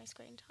with my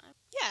screen time.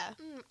 yeah.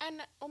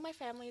 And all my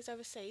family is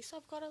overseas, so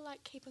I've got to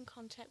like keep in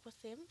contact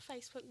with them.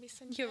 Facebook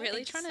Messenger. You're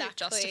really trying to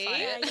Exactly. justify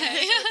Yeah, it. yeah, so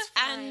it's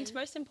And fine.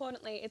 most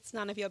importantly, it's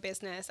none of your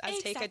business, as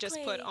Tika just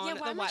put Exactly. on yeah, why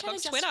the am I White trying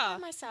Fox to justify Twitter.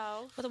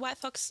 myself? Or the White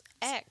Fox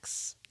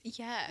X.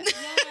 Yeah.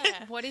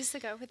 Yeah. What is the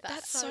go with that?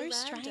 That's so,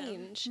 so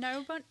random. strange.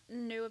 No one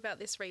knew about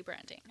this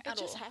rebranding It at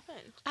just all.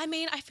 happened. I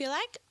mean, I feel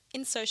like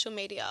in social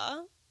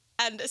media,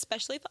 and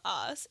especially for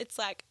us, it's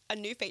like a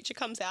new feature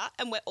comes out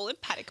and we're all in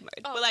panic mode.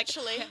 Oh, we're like,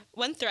 literally.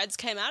 when Threads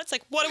came out, it's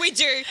like, what do we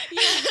do?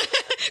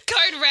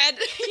 Code red.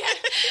 Yeah.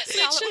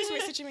 Scarlett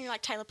was messaging me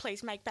like, Taylor,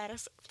 please make better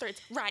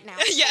threads right now.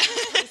 Yeah.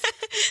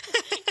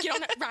 Get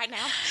on it right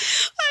now.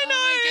 I know.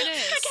 Oh my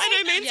goodness. I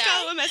know, me and Yeah.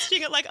 Scarlett were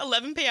messaging at like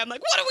 11 p.m.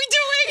 like, what are we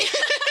doing?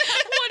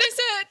 What is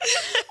it?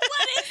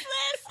 What is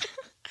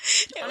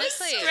this? It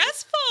Honestly. was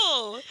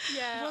stressful.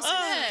 Yeah. Wasn't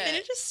Oh, it? they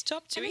need to just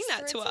stop And doing is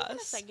that to Threads even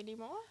a us. thing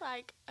anymore?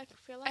 Like, I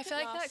feel like I feel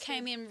it like that lasted-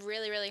 came in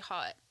really, really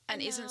hot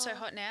and I isn't so know.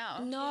 hot now.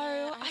 No,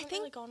 Yeah, I I haven't think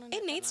really gone on it it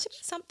that needs to be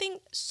much. something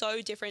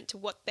so different to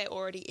what there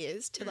already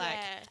is to like,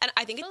 Yeah. and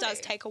I think it does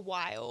Fully. take a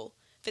while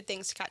for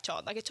things to catch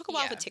on. Like it took a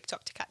while for Yeah.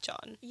 TikTok to catch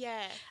on,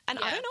 Yeah. and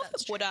I Yeah, don't know if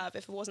that's it would true. have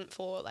if it wasn't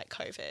for like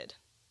COVID,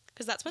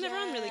 because that's when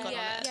everyone really got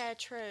Yeah. on it. Yeah,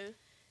 true.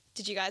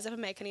 Did you guys ever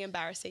make any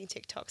embarrassing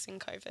TikToks in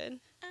COVID?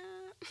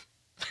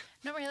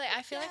 Not really.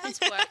 I feel like it's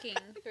working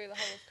through the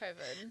whole of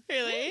COVID.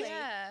 Really?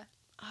 Yeah.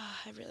 Oh,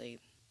 I really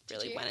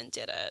you? went and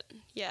did it.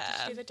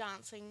 Yeah. Do the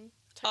dancing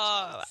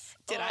Oh,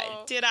 did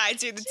I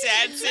do the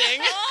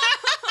dancing?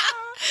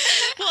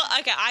 Well,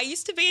 okay, I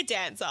used to be a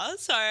dancer,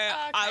 so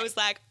I was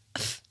like,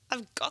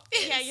 I've got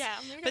this. Yeah.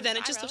 But then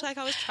it just looked like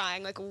I was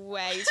trying like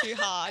way too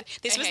hard.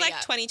 This was Okay, like yeah.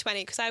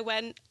 2020 because I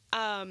went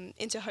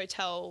into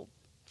hotel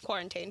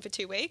quarantine for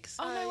 2 weeks.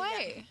 Oh, no yeah.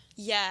 way.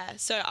 Yeah,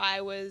 so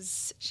I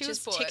was She was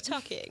just bored.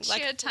 TikToking. She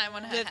had time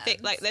on her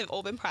hands. like they've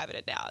all been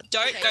privated now.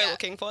 Don't Okay, go yeah.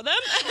 looking for them.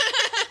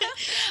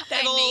 They've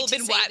I all need to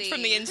been see wiped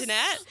from the these.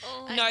 internet.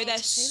 I No, need they're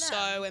to see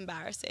so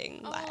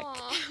embarrassing. Like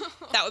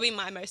that would be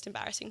my most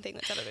embarrassing thing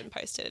that's ever been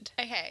posted.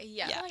 Okay,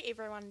 yeah. I feel like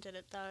everyone did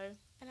it though,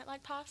 and it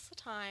like passed the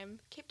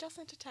time, kept us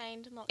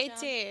entertained in lockdown. It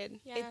did.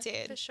 Yeah, It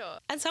did. For sure.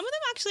 And some of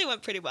them actually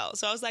went pretty well.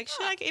 So I was like,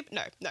 should I keep?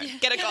 No,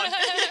 get it gone.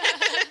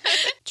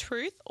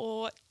 Truth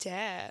or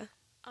dare?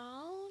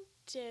 I'll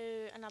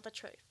do another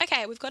truth.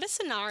 Okay, we've got a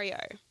scenario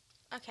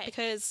Okay.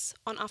 because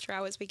on After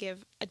Hours we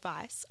give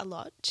advice a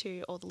lot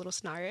to all the little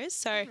scenarios.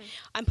 So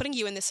I'm putting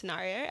you in this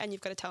scenario and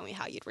you've got to tell me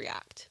how you'd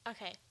react.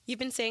 Okay. You've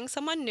been seeing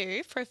someone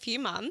new for a few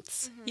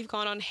months. You've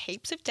gone on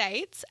heaps of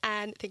dates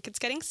and think it's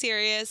getting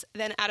serious.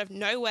 Then out of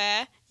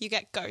nowhere, you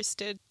get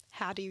ghosted.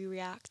 How do you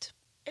react?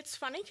 It's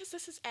funny because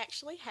this has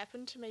actually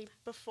happened to me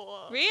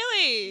before.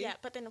 Really? Yeah,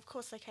 but then of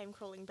course they came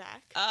crawling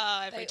back.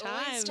 Oh, every They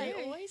always time. do.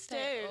 They always do.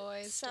 They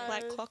always so, do.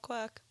 Like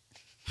clockwork.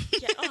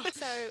 Yeah. Oh,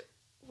 so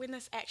when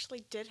this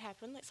actually did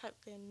happen, let's hope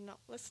they're not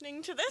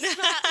listening to this.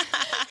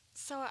 But,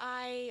 so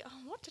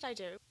what did I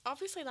do?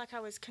 Obviously, like I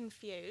was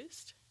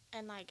confused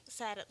and like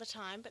sad at the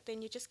time, but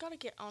then you just got to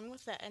get on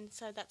with it. And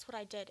so that's what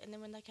I did. And then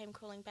when they came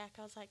calling back,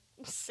 I was like,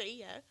 see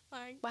ya.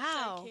 Like,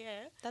 Wow. don't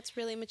care. That's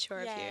really mature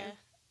of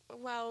you.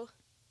 Well,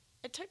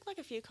 it took like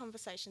a few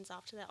conversations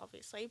after that,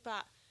 obviously,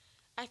 but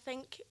I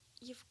think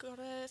you've got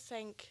to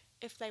think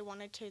if they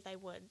wanted to, they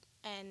would.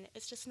 And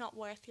it's just not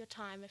worth your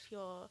time if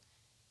you're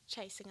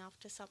chasing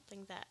after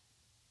something that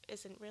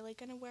isn't really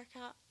going to work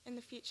out in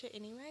the future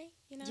anyway,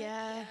 you know?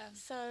 Yeah.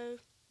 So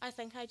I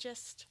think I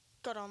just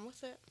got on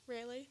with it,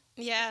 really.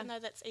 Yeah. Even though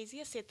that's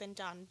easier said than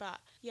done. But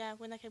yeah,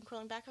 when they came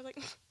calling back, I was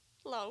like,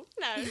 lol,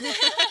 no.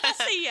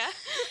 See ya.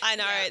 I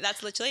know. Yeah.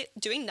 That's literally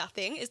doing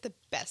nothing is the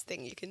best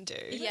thing you can do.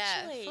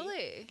 Yeah, Literally.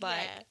 fully.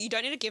 Like Yeah. you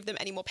don't need to give them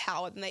any more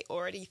power than they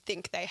already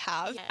think they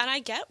have. Yeah. And I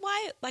get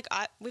why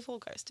we've all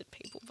ghosted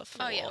people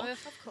before. Oh, yeah.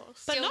 Of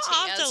course. but not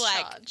guilty after as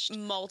like charged.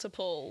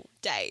 multiple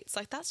dates.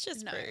 Like that's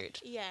just No. rude.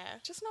 Yeah,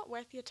 just not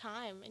worth your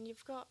time, and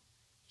you've got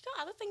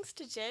other things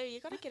to do. You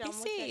got to get on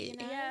with Busy. it, you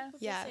know. Yeah. We're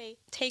Yeah. busy.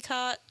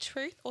 Tika,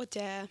 truth or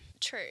dare?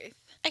 Truth.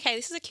 Okay,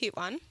 this is a cute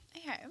one.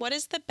 Okay. What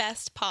is the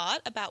best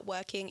part about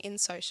working in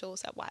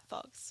socials at White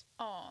Fox?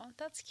 Oh,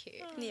 that's cute.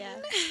 Yeah.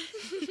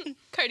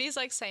 Cody's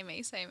like, say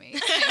me, say me.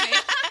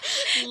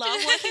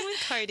 Love working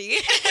with Cody.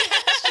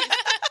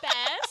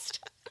 Best.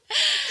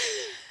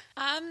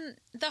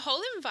 The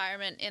whole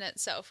environment in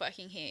itself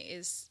working here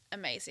is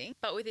amazing,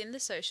 but within the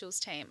socials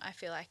team, I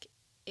feel like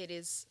it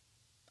is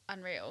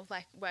unreal.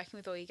 Like working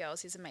with all you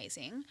girls is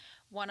amazing.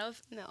 One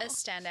of No. a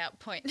standout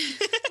point.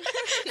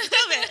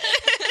 Love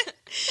it.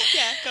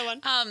 Yeah, go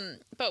on.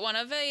 But one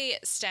of a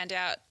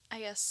standout, I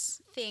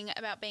guess, thing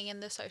about being in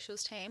the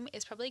socials team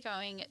is probably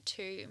going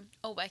to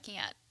or working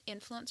at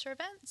influencer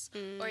events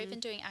or even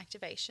doing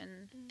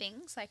activation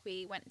things. Like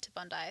we went to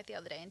Bondi the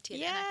other day and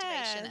did an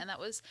activation, and that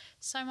was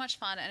so much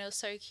fun and it was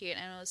so cute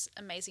and it was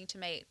amazing to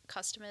meet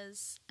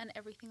customers and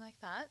everything like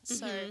that.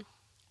 So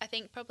I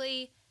think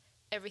probably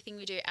everything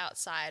we do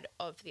outside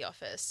of the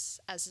office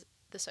as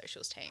the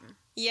socials team.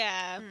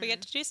 Yeah, we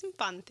get to do some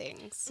fun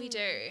things. We do.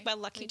 We're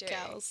lucky We do.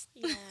 girls.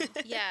 Yeah.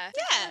 Yeah.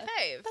 Yeah,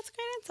 Fave. that's a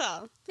great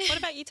answer. What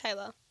about you,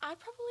 Taylor? I'd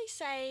probably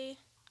say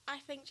I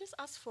think just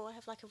us four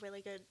have like a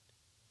really good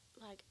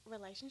like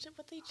relationship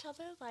with each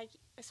other. Like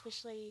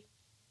especially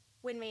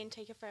when me and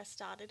Tika first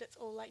started, it's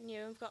all like new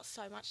and we've got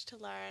so much to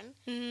learn.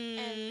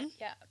 And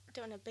Yeah.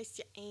 don't want to boost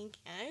your ego,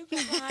 but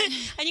like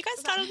And you guys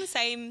started on the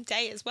same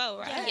day as well,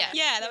 right? Yeah.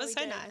 Yeah, that Yeah, was we so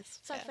did. nice.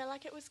 So Yeah. I feel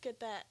like it was good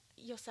that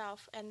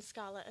yourself and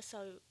Scarlett are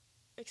so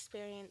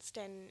experienced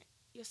and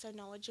you're so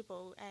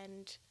knowledgeable,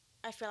 and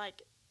I feel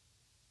like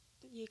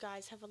you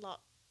guys have a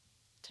lot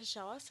to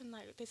show us and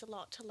like there's a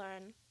lot to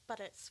learn, but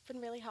it's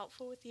been really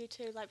helpful with you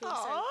two like being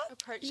Aw. so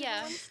approachable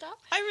Yeah. and stuff.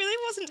 I really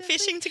wasn't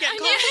fishing to get I know.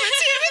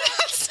 compliments here, but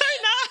that's so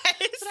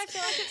nice. But I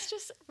feel like it's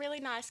just really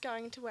nice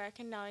going to work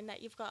and knowing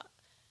that you've got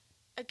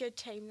a good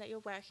team that you're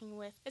working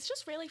with. It's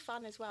just really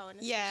fun as well, and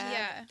it's Yeah.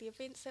 Yeah. the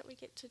events that we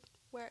get to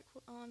work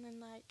on and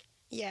like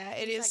Yeah,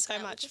 it things is like so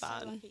that, we're much just so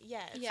fun. lucky.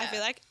 Yeah, it's Yeah. I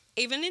feel like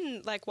even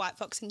in like White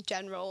Fox in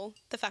general,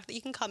 the fact that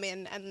you can come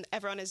in and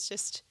everyone is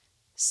just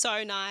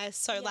so nice,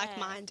 so Yeah.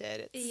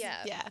 like-minded. It's,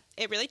 Yeah.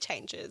 it really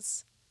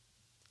changes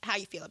how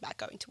you feel about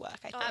going to work,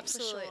 I think. Oh, for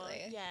Absolutely.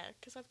 sure. Yeah,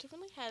 because I've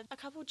definitely had a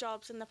couple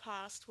jobs in the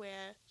past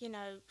where, you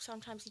know,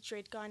 sometimes you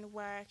dread going to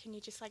work and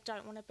you just like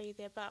don't want to be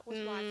there. But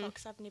with White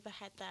Fox, I've never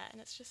had that, and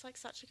it's just like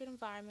such a good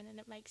environment, and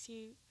it makes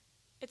you.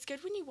 It's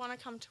good when you want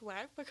to come to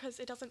work because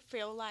it doesn't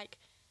feel like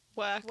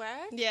Work.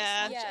 work.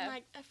 Yeah. as such, Yeah. and,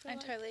 like, I feel I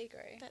like totally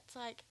agree. that's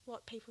like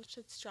what people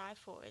should strive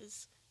for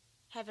is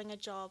having a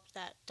job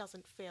that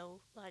doesn't feel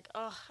like,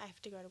 oh, I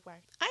have to go to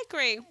work. I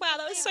agree. Wow,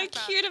 that was so like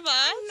that. cute of us.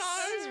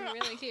 That was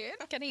really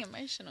cute. Getting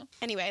emotional.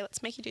 Anyway,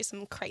 let's make you do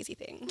some crazy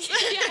things.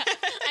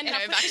 Anyway,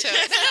 back to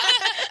it.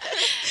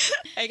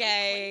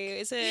 Okay,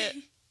 is it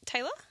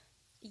Taylor?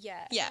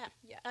 Yeah. Yeah.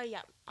 Oh,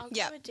 yeah. I'll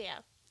Yeah. go with Dare.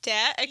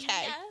 Dare? Okay.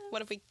 Yes.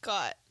 What have we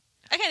got?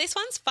 Okay, this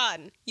one's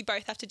fun. You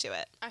both have to do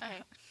it.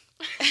 Okay.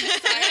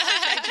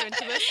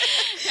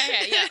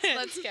 Okay, yeah,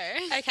 let's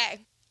go. Okay,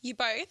 you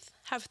both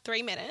have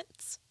 3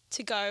 minutes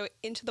to go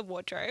into the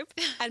wardrobe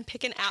and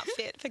pick an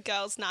outfit for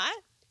girls' night.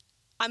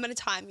 I'm going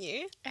to time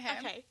you,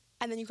 Okay.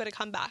 and then you've got to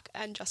come back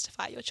and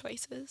justify your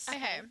choices.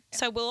 Okay.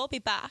 So we'll all be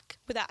back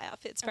with our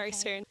outfits very Okay.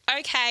 soon.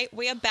 Okay,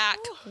 we are back.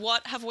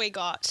 What have we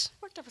got?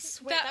 Worked up a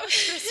sweat. That That was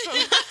stressful.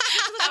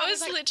 That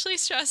was literally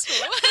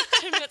stressful.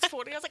 2 minutes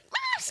 40. I was like,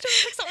 still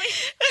looks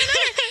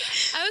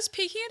something. I was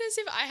picking it as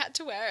if I had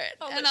to wear it.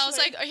 Oh, and I was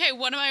like, literally. okay,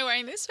 what am I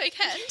wearing this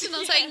weekend? And I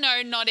was like,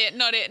 no, not it. I can't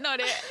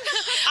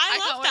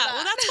love wear that. that.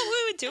 Well, that's what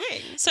we were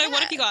doing. So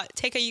what have you got?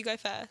 Tika, you go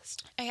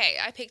first. Okay,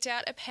 I picked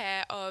out a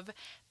pair of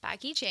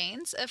baggy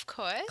jeans, of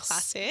course.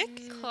 Classic.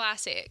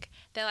 Classic.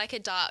 They're like a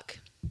dark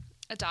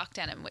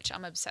denim, which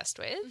I'm obsessed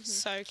with.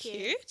 So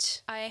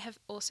cute. I have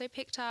also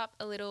picked up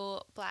a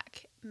little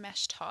black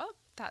mesh top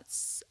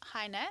that's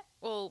high neck,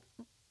 well,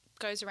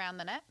 goes around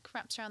the neck,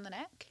 wraps around the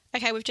neck.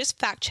 Okay, we've just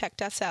fact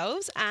checked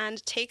ourselves,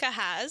 and Tika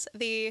has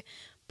the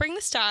Bring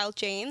the Style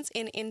jeans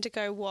in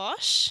indigo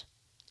wash,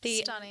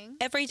 the Stunning.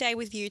 Everyday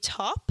with You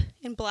top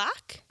in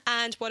black,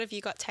 and what have you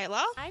got,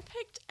 Taylor? I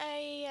picked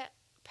a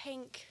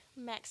pink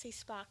maxi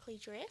sparkly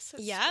dress.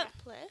 It's Yeah.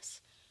 strapless.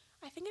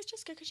 I think it's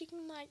just good because you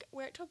can like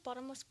wear it to a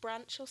bottomless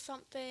brunch or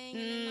something,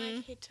 and then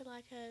like head to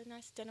like a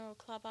nice dinner or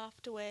club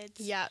afterwards.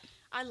 Yeah.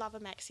 I love a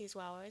maxi as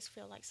well. I always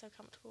feel like so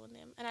comfortable in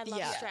them, and I love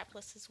Yeah.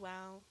 strapless as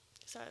well.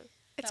 So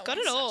It's That got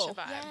one's it all. such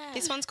a vibe. yeah,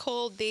 This one's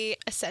called the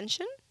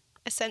Ascension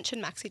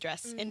maxi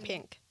dress in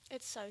pink.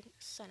 it's so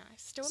nice.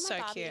 Still in my So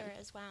Barbie cute. era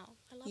as well.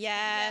 I love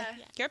Yeah.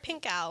 pink. You're a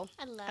pink gal.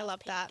 I love love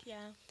pink, that. Yeah.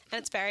 And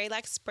it's very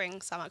like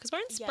spring, summer, because we're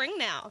in Yeah. spring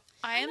now.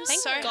 I am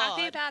Thank so happy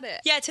God. about it.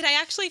 Yeah, today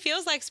actually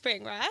feels like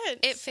spring, right?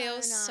 It So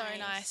feels so nice.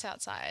 nice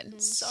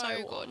outside. So So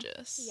warm.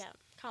 gorgeous. Yeah.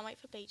 Can't wait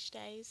for beach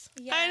days.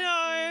 I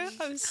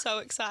know. I'm so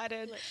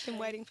excited. Been Literally.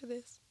 waiting for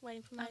this.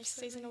 Waiting for my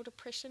Absolutely. seasonal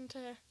depression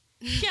to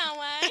go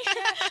away.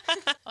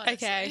 Honestly.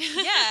 Okay.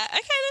 Yeah. Okay,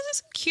 those are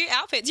some cute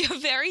outfits. You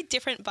have very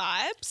different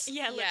vibes.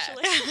 yeah, Yeah.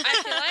 literally.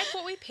 I feel like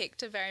what we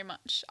picked are very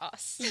much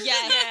us. Yeah.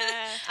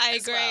 Yeah. I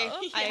As agree. well.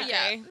 I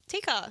Yeah. agree.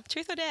 Tika,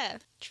 truth or dare?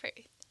 Truth.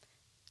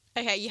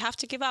 Okay, you have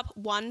to give up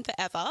one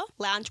forever.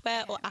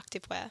 Loungewear or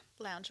activewear?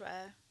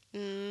 Loungewear.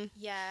 Mm,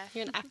 Yeah.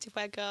 you're an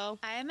activewear girl.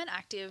 I am an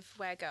active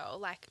wear girl.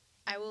 Like,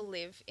 I will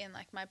live in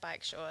like my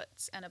bike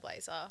shorts and a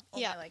blazer, or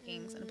Yeah. my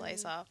leggings and a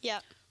blazer.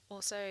 Yeah.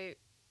 Also,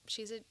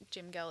 she's a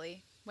gym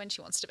girly when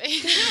she wants to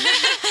be.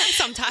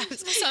 Sometimes.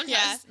 Sometimes.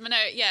 Yeah.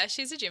 No, yeah,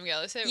 she's a gym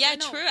girly. So Yeah, we're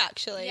not- true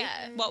actually.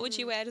 Yeah. What would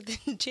you wear to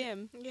the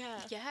gym?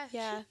 Yeah. Yeah.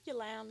 Yeah. Your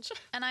lounge.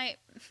 And I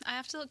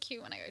have to look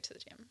cute when I go to the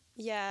gym.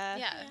 Yeah.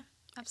 Yeah,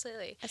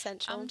 absolutely.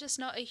 Essential. I'm just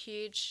not a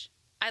huge.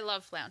 I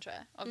love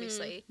loungewear.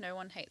 Obviously, no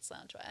one hates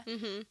loungewear.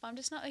 Mm-hmm. But I'm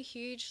just not a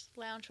huge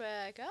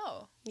loungewear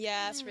girl.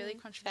 Yeah. It's really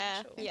Fair.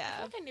 controversial. I Yeah.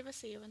 feel like I never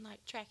see you in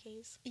like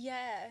trackies.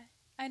 Yeah.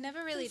 I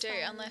never really That's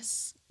do fine.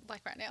 unless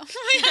like right now.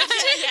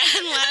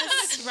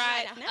 Unless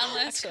right now.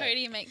 Unless actually.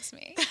 Cody makes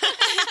me.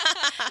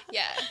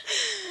 Yeah.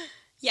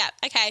 Yeah.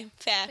 Okay.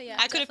 Fair. But yeah,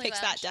 I could have definitely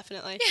picked lounge. that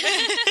definitely.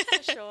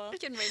 For sure. You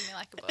can read me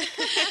like a book.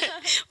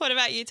 What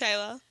about you,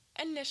 Taylor?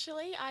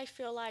 Initially, I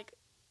feel like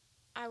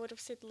I would have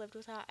said lived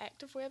without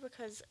activewear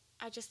because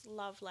I just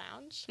love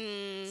lounge.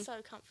 Mm.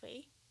 So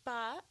comfy.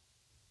 But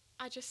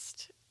I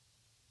just,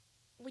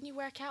 when you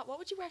work out, what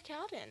would you work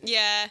out in?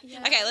 Yeah.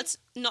 Yeah. Okay, let's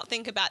not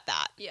think about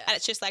that. Yeah. And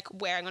it's just like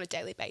wearing on a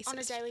daily basis. On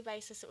a daily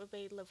basis, it would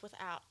be live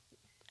without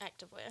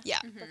activewear. Yeah.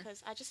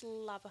 Because I just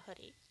love a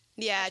hoodie.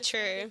 Yeah, I just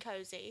wanna true. be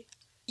cozy.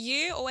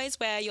 You always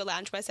wear your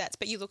loungewear sets,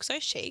 but you look so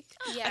chic.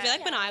 Yeah. I feel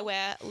like when Yeah. I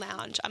wear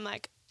lounge, I'm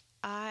like,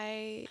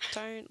 I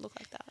don't look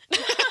like that.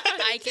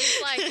 I get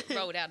like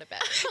rolled out of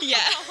bed. yeah.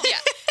 Yeah.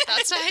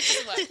 That's why it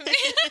doesn't work for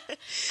me.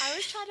 I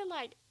always try to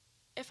like,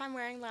 if I'm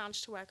wearing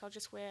lounge to work, I'll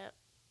just wear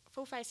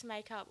full face of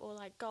makeup or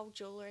like gold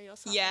jewelry or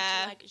something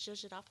Yeah. to like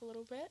zhuzh it up a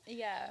little bit.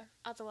 Yeah.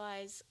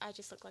 Otherwise, I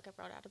just look like I've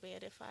rolled out of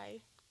bed if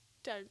I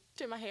don't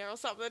do my hair or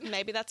something.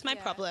 Maybe that's my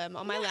Yeah. problem.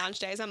 On my lounge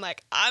days, I'm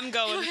like, I'm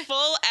going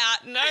full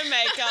out, no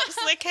makeup,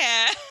 slick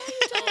hair.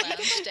 All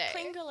lounge day.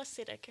 Clean girl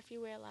aesthetic if you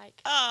wear like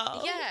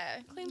Oh. Yeah.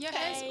 clean Your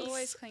face. hair's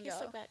always clean just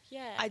girl. like that.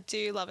 Yeah. I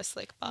do love a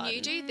slick bun.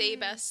 You do the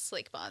best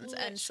slick buns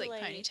and slick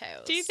Literally.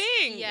 ponytails. Do you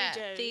think? Yeah,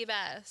 You do. the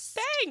best.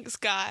 Thanks,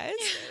 guys.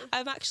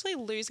 I'm actually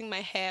losing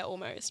my hair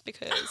almost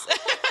because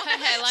Her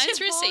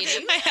hairline's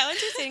receding. my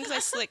hairline's receding because I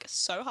slick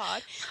so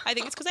hard. I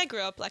think it's because I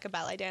grew up like a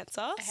ballet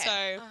dancer. Okay.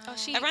 So Oh,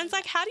 she, everyone's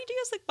like, how do you do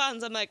your slick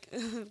buns? I'm like,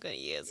 I've got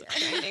years of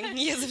training,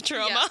 years of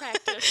trauma.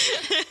 practice.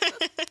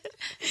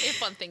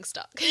 if one thing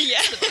stuck. Yeah,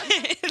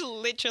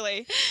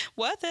 literally.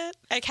 Worth it.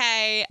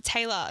 Okay,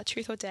 Taylor,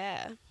 truth or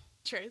dare?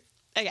 Truth.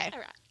 Okay, All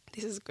right.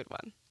 this is a good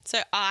one. So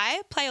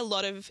I play a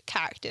lot of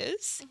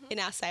characters in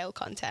our sale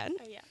content.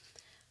 Oh, yeah.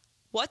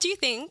 What do you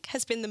think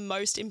has been the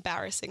most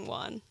embarrassing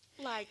one?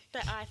 Like,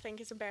 that I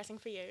think is embarrassing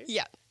for you.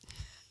 Yeah.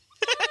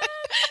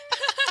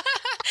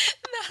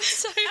 That's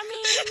so I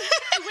mean,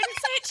 I wouldn't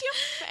say it to your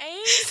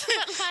face,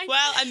 but like...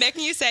 Well, I'm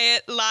making you say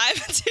it live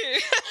to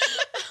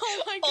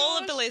oh my all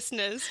of gosh. the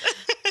listeners.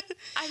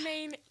 I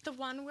mean, the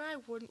one where I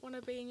wouldn't want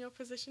to be in your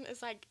position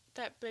is like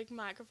that big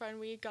microphone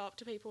where you go up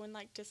to people and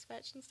like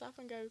dispatch and stuff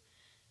and go,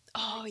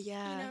 Oh,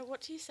 yeah. you know,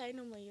 what do you say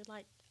normally? You're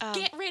like, Um,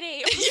 get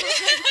ready.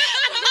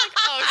 I'm like,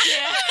 oh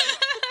yeah.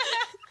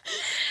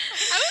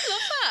 I would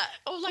love that.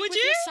 Or like Would with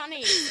you? your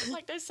sunnies,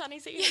 like those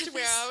sunnies that you have to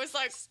wear. I was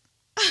like,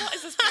 what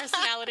is this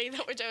personality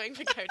that we're doing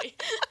for Cody?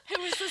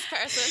 Who is this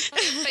person?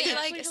 But you It's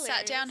like actually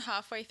sat down hilarious.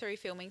 halfway through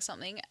filming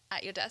something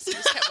at your desk and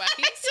just kept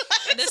working.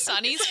 And the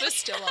sunnies were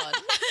still on.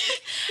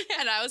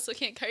 And I was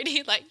looking at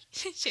Cody like,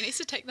 she needs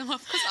to take them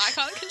off because I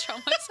can't control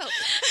myself.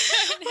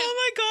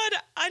 Oh my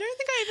God. I don't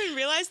think I even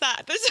realised that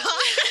at the time.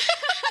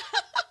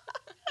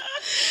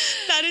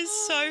 That is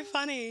so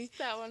funny.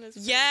 That one is.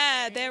 pretty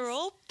Yeah,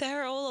 hilarious.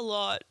 they're all a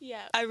lot.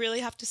 Yeah. I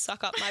really have to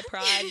suck up my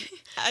pride.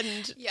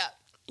 And Yeah.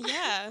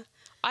 yeah,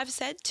 I've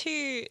said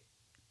to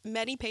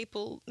many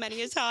people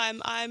many a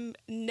time, I'm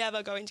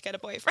never going to get a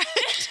boyfriend.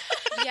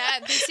 Yeah,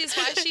 this is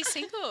why she's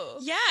single.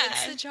 Yeah.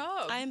 It's the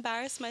job. I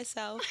embarrass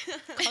myself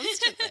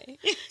constantly.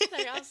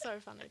 They are so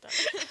funny though.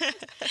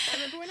 I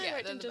remember when I Yeah,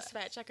 worked they're in the best.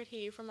 dispatch, I could hear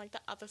you from like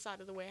the other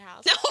side of the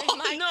warehouse. Oh, being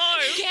like, no.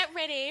 Get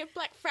ready,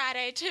 Black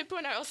Friday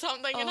 2.0 or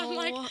something. And I'm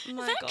like, is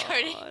my that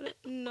Cody?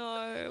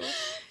 No.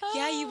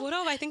 Yeah, you would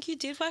have. I think you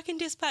did work in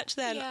dispatch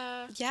then.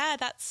 Yeah. Yeah,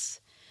 that's...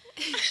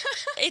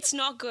 It's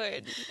not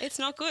good. It's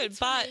not good.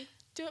 but Funny.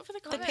 Do it for the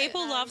the content.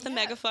 people love the yeah.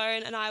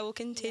 megaphone and I will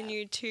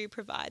continue to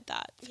provide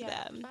that for Yeah,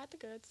 them. provide the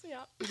goods.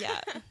 Yeah.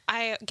 Yeah.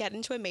 I get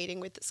into a meeting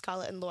with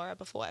Scarlett and Laura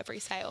before every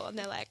sale and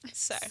they're like,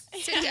 so,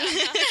 Sit down.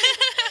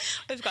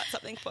 we've got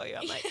something for you.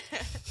 I'm like,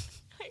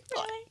 Like,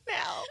 what really?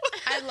 now?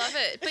 I love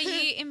it. But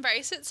you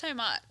embrace it so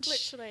much.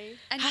 Literally.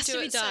 And Has do to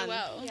be it done. so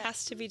well. Yeah.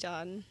 Has to be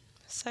done.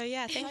 So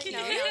yeah, thank Like you.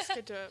 no one else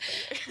could do it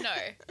but you. No.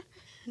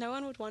 No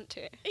one would want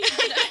to.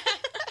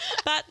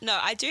 But no,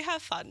 I do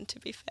have fun, to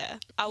be fair.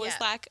 I was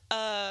Yeah. like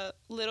a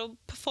little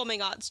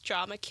performing arts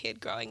drama kid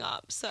growing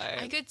up. So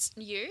I could,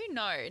 you?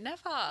 No,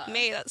 never.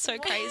 me, that's so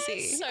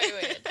crazy. So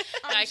weird. But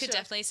I could sure.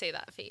 definitely see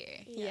that for you.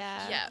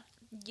 yeah. Yeah.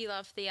 You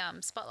love the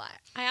spotlight.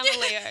 I am a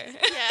Leo.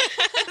 Yeah.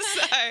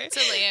 It's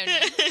a Leo.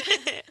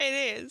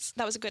 It is.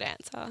 That was a good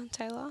answer,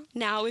 Taylor.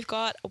 Now we've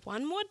got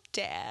one more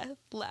dare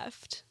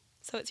left.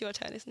 So it's your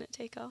turn, isn't it,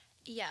 Tika?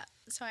 Yeah.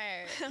 So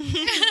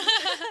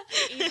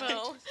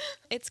Evil.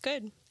 It's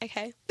good.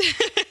 Okay.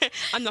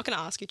 I'm not going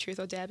to ask you truth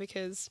or dare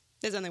because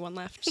there's only one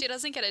left. she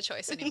doesn't get a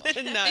choice anymore.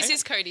 No. This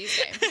is Cody's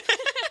game.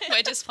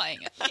 We're just playing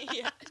it.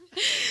 Yeah.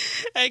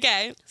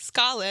 Okay.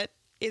 Scarlett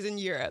is in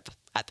Europe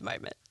at the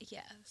moment.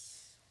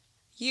 Yes.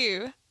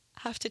 You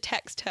have to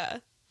text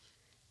her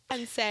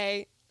and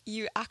say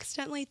you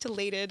accidentally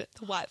deleted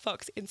the White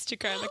Fox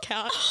Instagram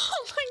account.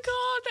 Oh my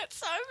god, that's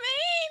so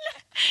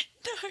mean.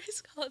 No,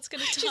 Scarlett's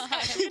going to She's die.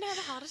 actually gonna have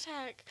a heart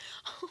attack.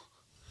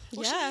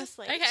 Or she's Yeah.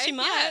 asleep. Okay, She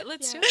might. Yeah,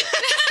 let's Yeah. do it.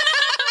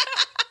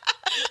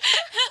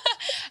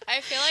 I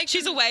feel like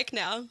She's awake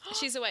now.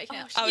 she's awake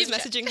now. I was You've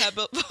checked. messaging her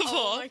before.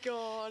 Oh my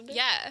god.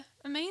 Yeah,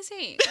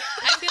 amazing.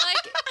 I feel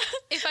like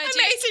if I do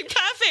Amazing.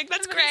 Perfect.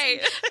 That's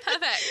great.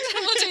 perfect,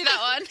 we'll do that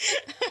one.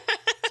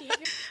 Do you have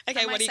your-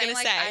 Okay, Am I what are you going saying, to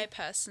like, say? I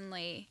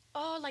personally.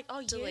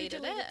 you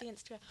Deleted deleted it. the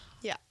Instagram.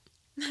 Yeah.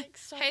 Like,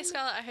 so Hey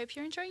Scarlett, I hope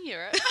you're enjoying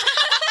Europe.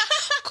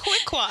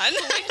 Quick one.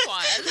 Quick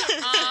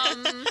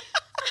one.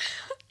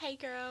 Hey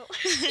girl.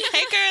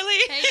 Hey, girly.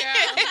 Hey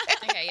girl.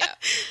 Okay, yeah.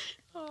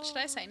 Oh. Should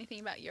I say anything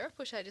about Europe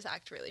or should I just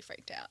act really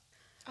freaked out?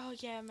 Oh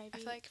yeah, maybe. I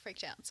feel like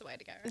freaked out's the way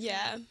to go.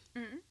 Yeah.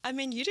 Mm-hmm. I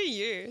mean, you do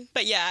you.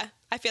 But yeah,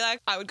 I feel like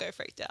I would go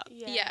freaked out.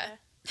 Yeah.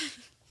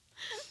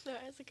 No,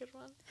 that's a good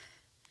one.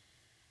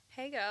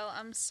 Hey girl,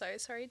 I'm so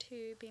sorry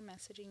to be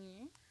messaging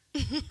you.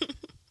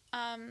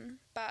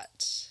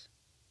 But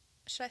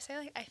should I say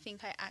like I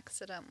think I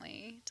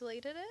accidentally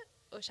deleted it?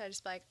 Or should I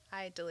just be like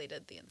I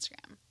deleted the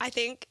Instagram? I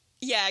think,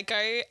 yeah,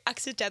 go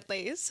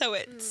accidentally so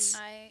it's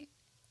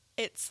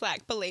it's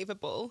like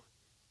believable.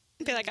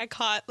 Be like, I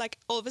can't, like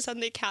all of a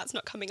sudden the account's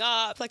not coming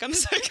up. Like I'm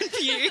so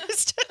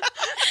confused.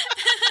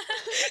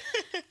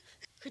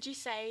 Could you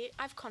say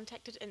I've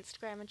contacted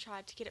Instagram and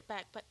tried to get it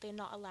back, but they're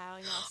not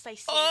allowing us? They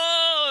said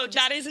Oh, just-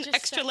 that is an just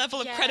extra say-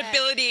 level of yeah.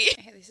 credibility.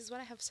 Okay, this is what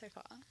I have so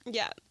far.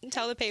 Yeah,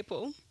 tell the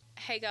people.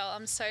 Hey girl,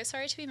 I'm so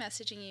sorry to be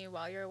messaging you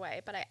while you're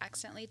away, but I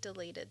accidentally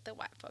deleted the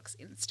White Fox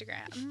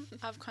Instagram.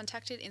 I've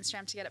contacted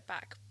Instagram to get it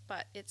back,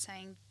 but it's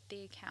saying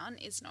the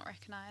account is not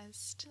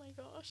recognised. Oh my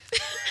gosh.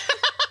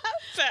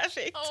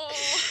 Perfect.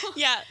 Oh.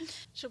 Yeah,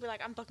 She'll be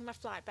like, I'm booking my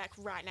flight back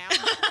right now.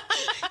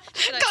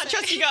 Should I can't say-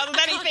 trust you girls with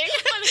anything.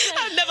 Honestly.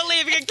 I'm never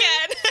leaving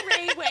again.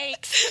 3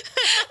 weeks.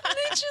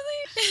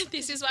 Literally.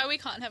 This is why we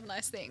can't have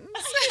nice things.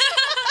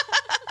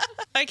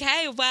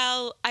 Okay,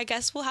 well, I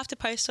guess we'll have to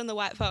post on the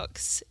White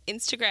Fox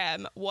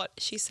Instagram what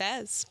she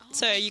says.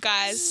 So you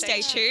guys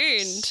stay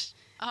tuned.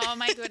 Oh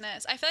my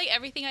goodness. I feel like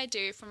everything I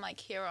do from like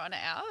here on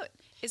out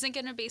isn't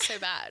going to be so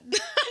bad.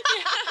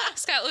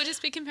 Skylar will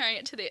just be comparing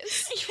it to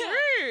this. True.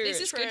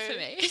 This is good for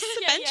me. This is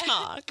the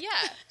benchmark.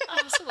 Yeah,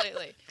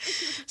 absolutely.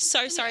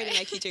 So sorry to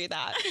make you do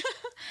that,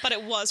 but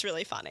it was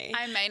really funny.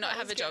 I may not That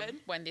have a was job good.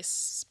 when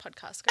this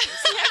podcast goes.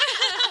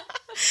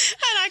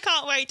 And I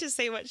can't wait to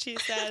see what she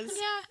says.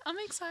 Yeah, I'm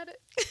excited.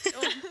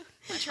 Oh,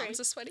 my palms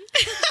are sweaty.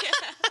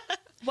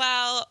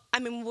 Well, I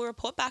mean, we'll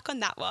report back on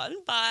that one,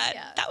 but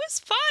Yeah. that was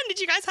fun. Did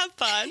you guys have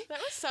fun? That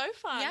was so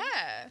fun.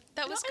 Yeah,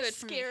 that was That good was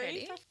for me, scary.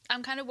 Cody.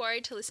 I'm kind of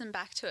worried to listen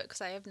back to it because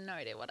I have no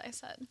idea what I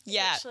said.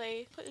 Yeah,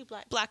 Literally, completely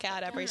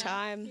blackout every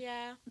time.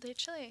 Yeah.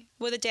 Literally.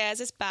 Were the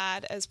dares as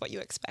bad as what you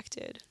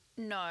expected?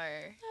 No.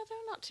 No, they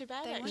were not too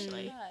bad, They weren't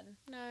actually. bad.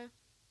 No,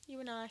 you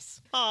were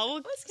nice. Oh, well,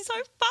 it was so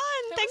fun.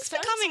 That Thanks was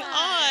for so coming fun.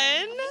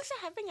 on. Thanks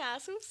for having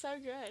us. It was so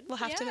good. We'll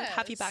have to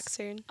have you Yes. back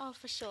soon. Oh,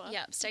 for sure.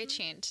 Yeah, stay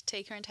tuned.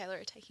 Tika and Taylor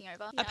are taking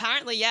over. Yeah.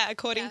 Apparently, yeah,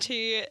 according Yeah.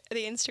 to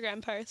the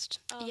Instagram post.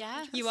 Oh,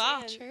 Yeah. You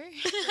are. 100%.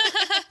 True.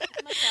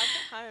 Myself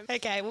at home.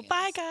 Okay, well,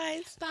 bye,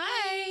 guys.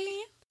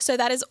 Bye. So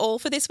that is all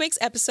for this week's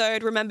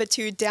episode. Remember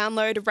to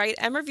download, rate,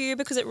 and review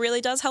because it really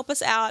does help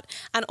us out.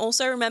 And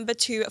also remember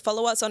to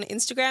follow us on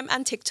Instagram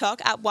and TikTok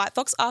at White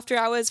Fox After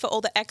Hours for all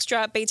the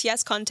extra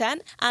BTS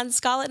content. And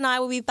Scarlett and I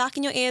will be back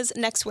in your ears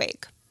next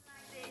week.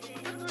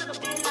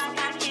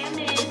 Like